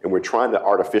there. And we're trying to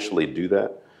artificially do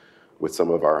that with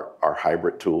some of our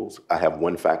hybrid tools. I have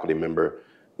one faculty member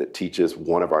that teaches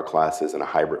one of our classes in a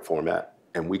hybrid format,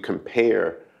 and we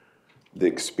compare the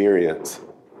experience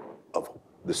of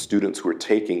the students who are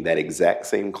taking that exact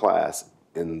same class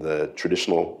in the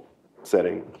traditional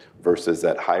setting versus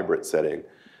that hybrid setting.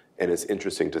 And it's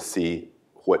interesting to see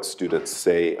what students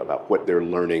say about what they're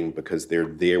learning because they're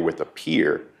there with a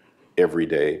peer every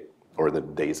day or the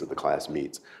days that the class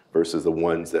meets versus the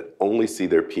ones that only see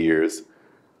their peers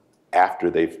after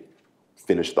they've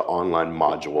finished the online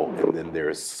module, and then there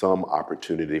is some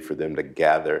opportunity for them to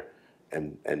gather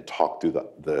and talk through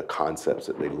the concepts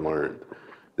that they learned.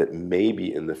 That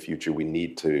maybe in the future we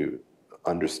need to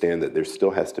understand that there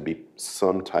still has to be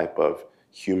some type of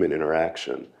human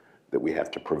interaction that we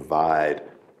have to provide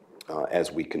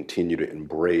as we continue to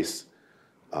embrace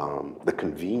the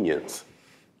convenience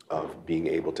of being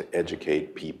able to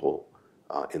educate people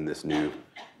in this new,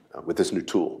 with this new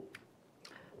tool.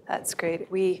 That's great.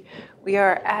 We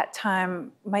are at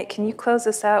time. Mike, can you close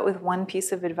us out with one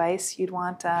piece of advice you'd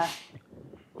want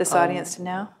this audience to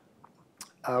know?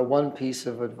 One piece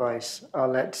of advice. I'll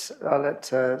let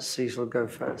Cecil go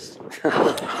first.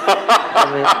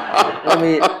 let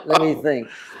me think.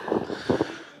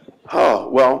 Oh,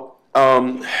 well,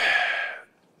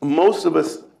 most of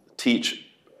us teach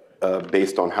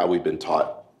based on how we've been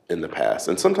taught in the past.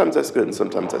 And sometimes that's good and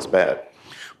sometimes that's bad.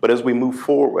 But as we move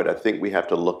forward, I think we have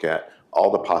to look at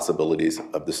all the possibilities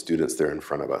of the students that are in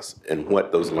front of us and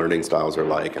what those learning styles are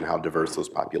like and how diverse those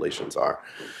populations are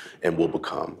and will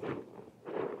become.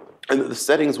 And the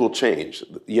settings will change.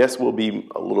 Yes, we'll be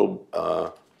a little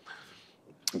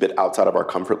bit outside of our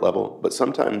comfort level, but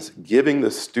sometimes giving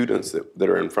the students that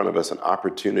are in front of us an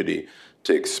opportunity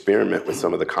to experiment with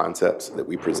some of the concepts that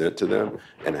we present to them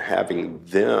and having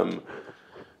them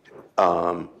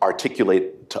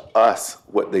articulate to us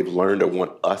what they've learned or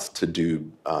want us to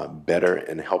do better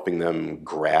and helping them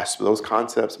grasp those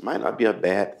concepts might not be a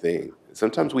bad thing.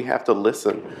 Sometimes we have to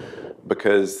listen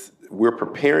because we're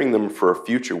preparing them for a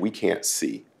future we can't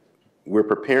see. We're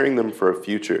preparing them for a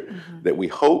future that we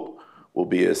hope will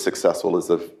be as successful as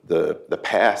the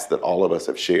past that all of us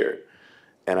have shared.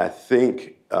 And I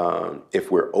think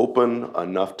if we're open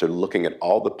enough to looking at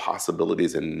all the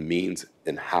possibilities and means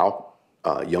and how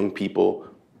young people,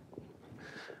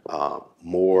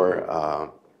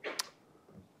 more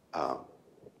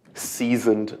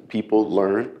seasoned people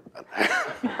learn,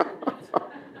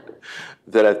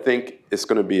 that I think it's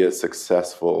going to be a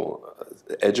successful,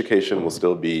 education will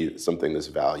still be something that's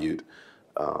valued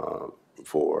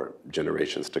for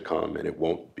generations to come, and it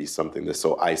won't be something that's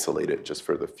so isolated just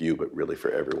for the few, but really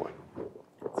for everyone.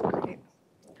 That's great.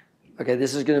 Okay,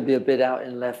 this is going to be a bit out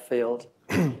in left field.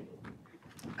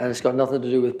 And it's got nothing to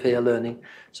do with peer learning.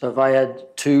 So if I had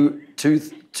two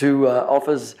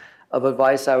offers of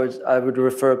advice, I would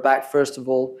refer back first of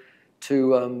all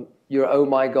to your Oh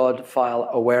My God file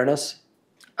awareness,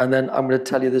 and then I'm going to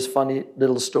tell you this funny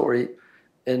little story.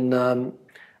 In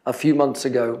a few months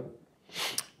ago,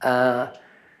 and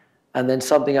then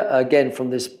something again from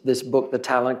this book, The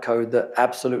Talent Code, that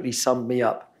absolutely summed me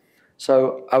up.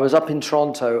 So I was up in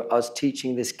Toronto. I was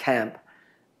teaching this camp.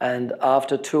 And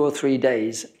after 2 or 3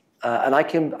 days, and I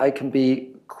can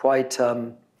be quite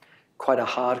a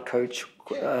hard coach.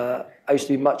 I used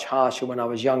to be much harsher when I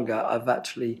was younger. I've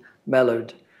actually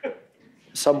mellowed.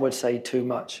 Some would say too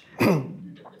much.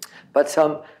 But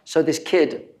so this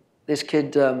kid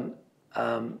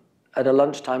at a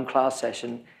lunchtime class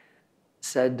session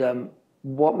said,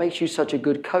 "What makes you such a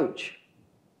good coach?"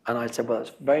 And I said, "Well,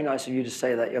 it's very nice of you to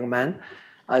say that, young man."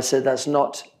 I said, "That's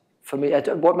not for me.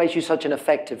 What makes you such an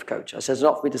effective coach?" I said, "It's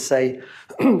not for me to say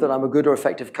that I'm a good or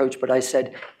effective coach, but I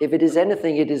said, if it is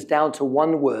anything, it is down to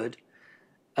one word."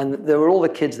 And there were all the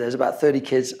kids, there's about 30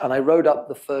 kids, and I wrote up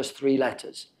the first 3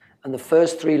 letters. And the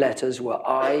first 3 letters were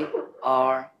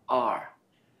I-R-R.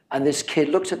 And this kid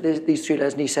looked at these 3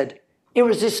 letters and he said,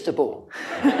 "Irresistible."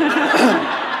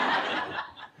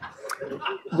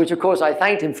 Which, of course, I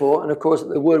thanked him for. And, of course,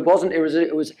 the word wasn't irresistible,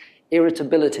 it was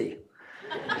irritability.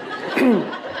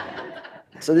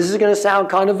 So this is going to sound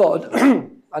kind of odd.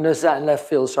 I know it's out in left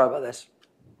field, sorry about this.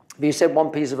 But you said one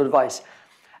piece of advice.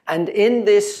 And in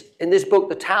this book,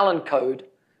 The Talent Code,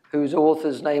 whose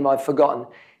author's name I've forgotten,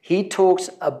 he talks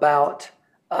about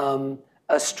a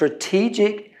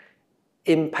strategic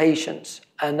impatience.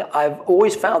 And I've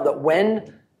always found that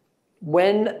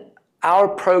when our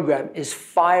program is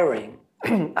firing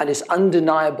and it's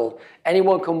undeniable,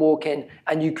 anyone can walk in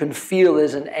and you can feel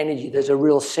there's an energy, there's a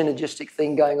real synergistic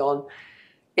thing going on.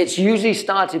 It's usually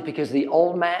started because the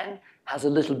old man has a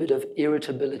little bit of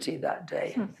irritability that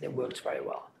day, and it works very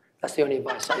well. That's the only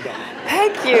advice I got.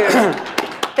 Thank you.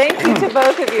 Thank you to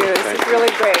both of you. This is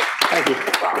really great. Thank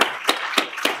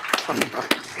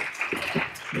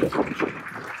you.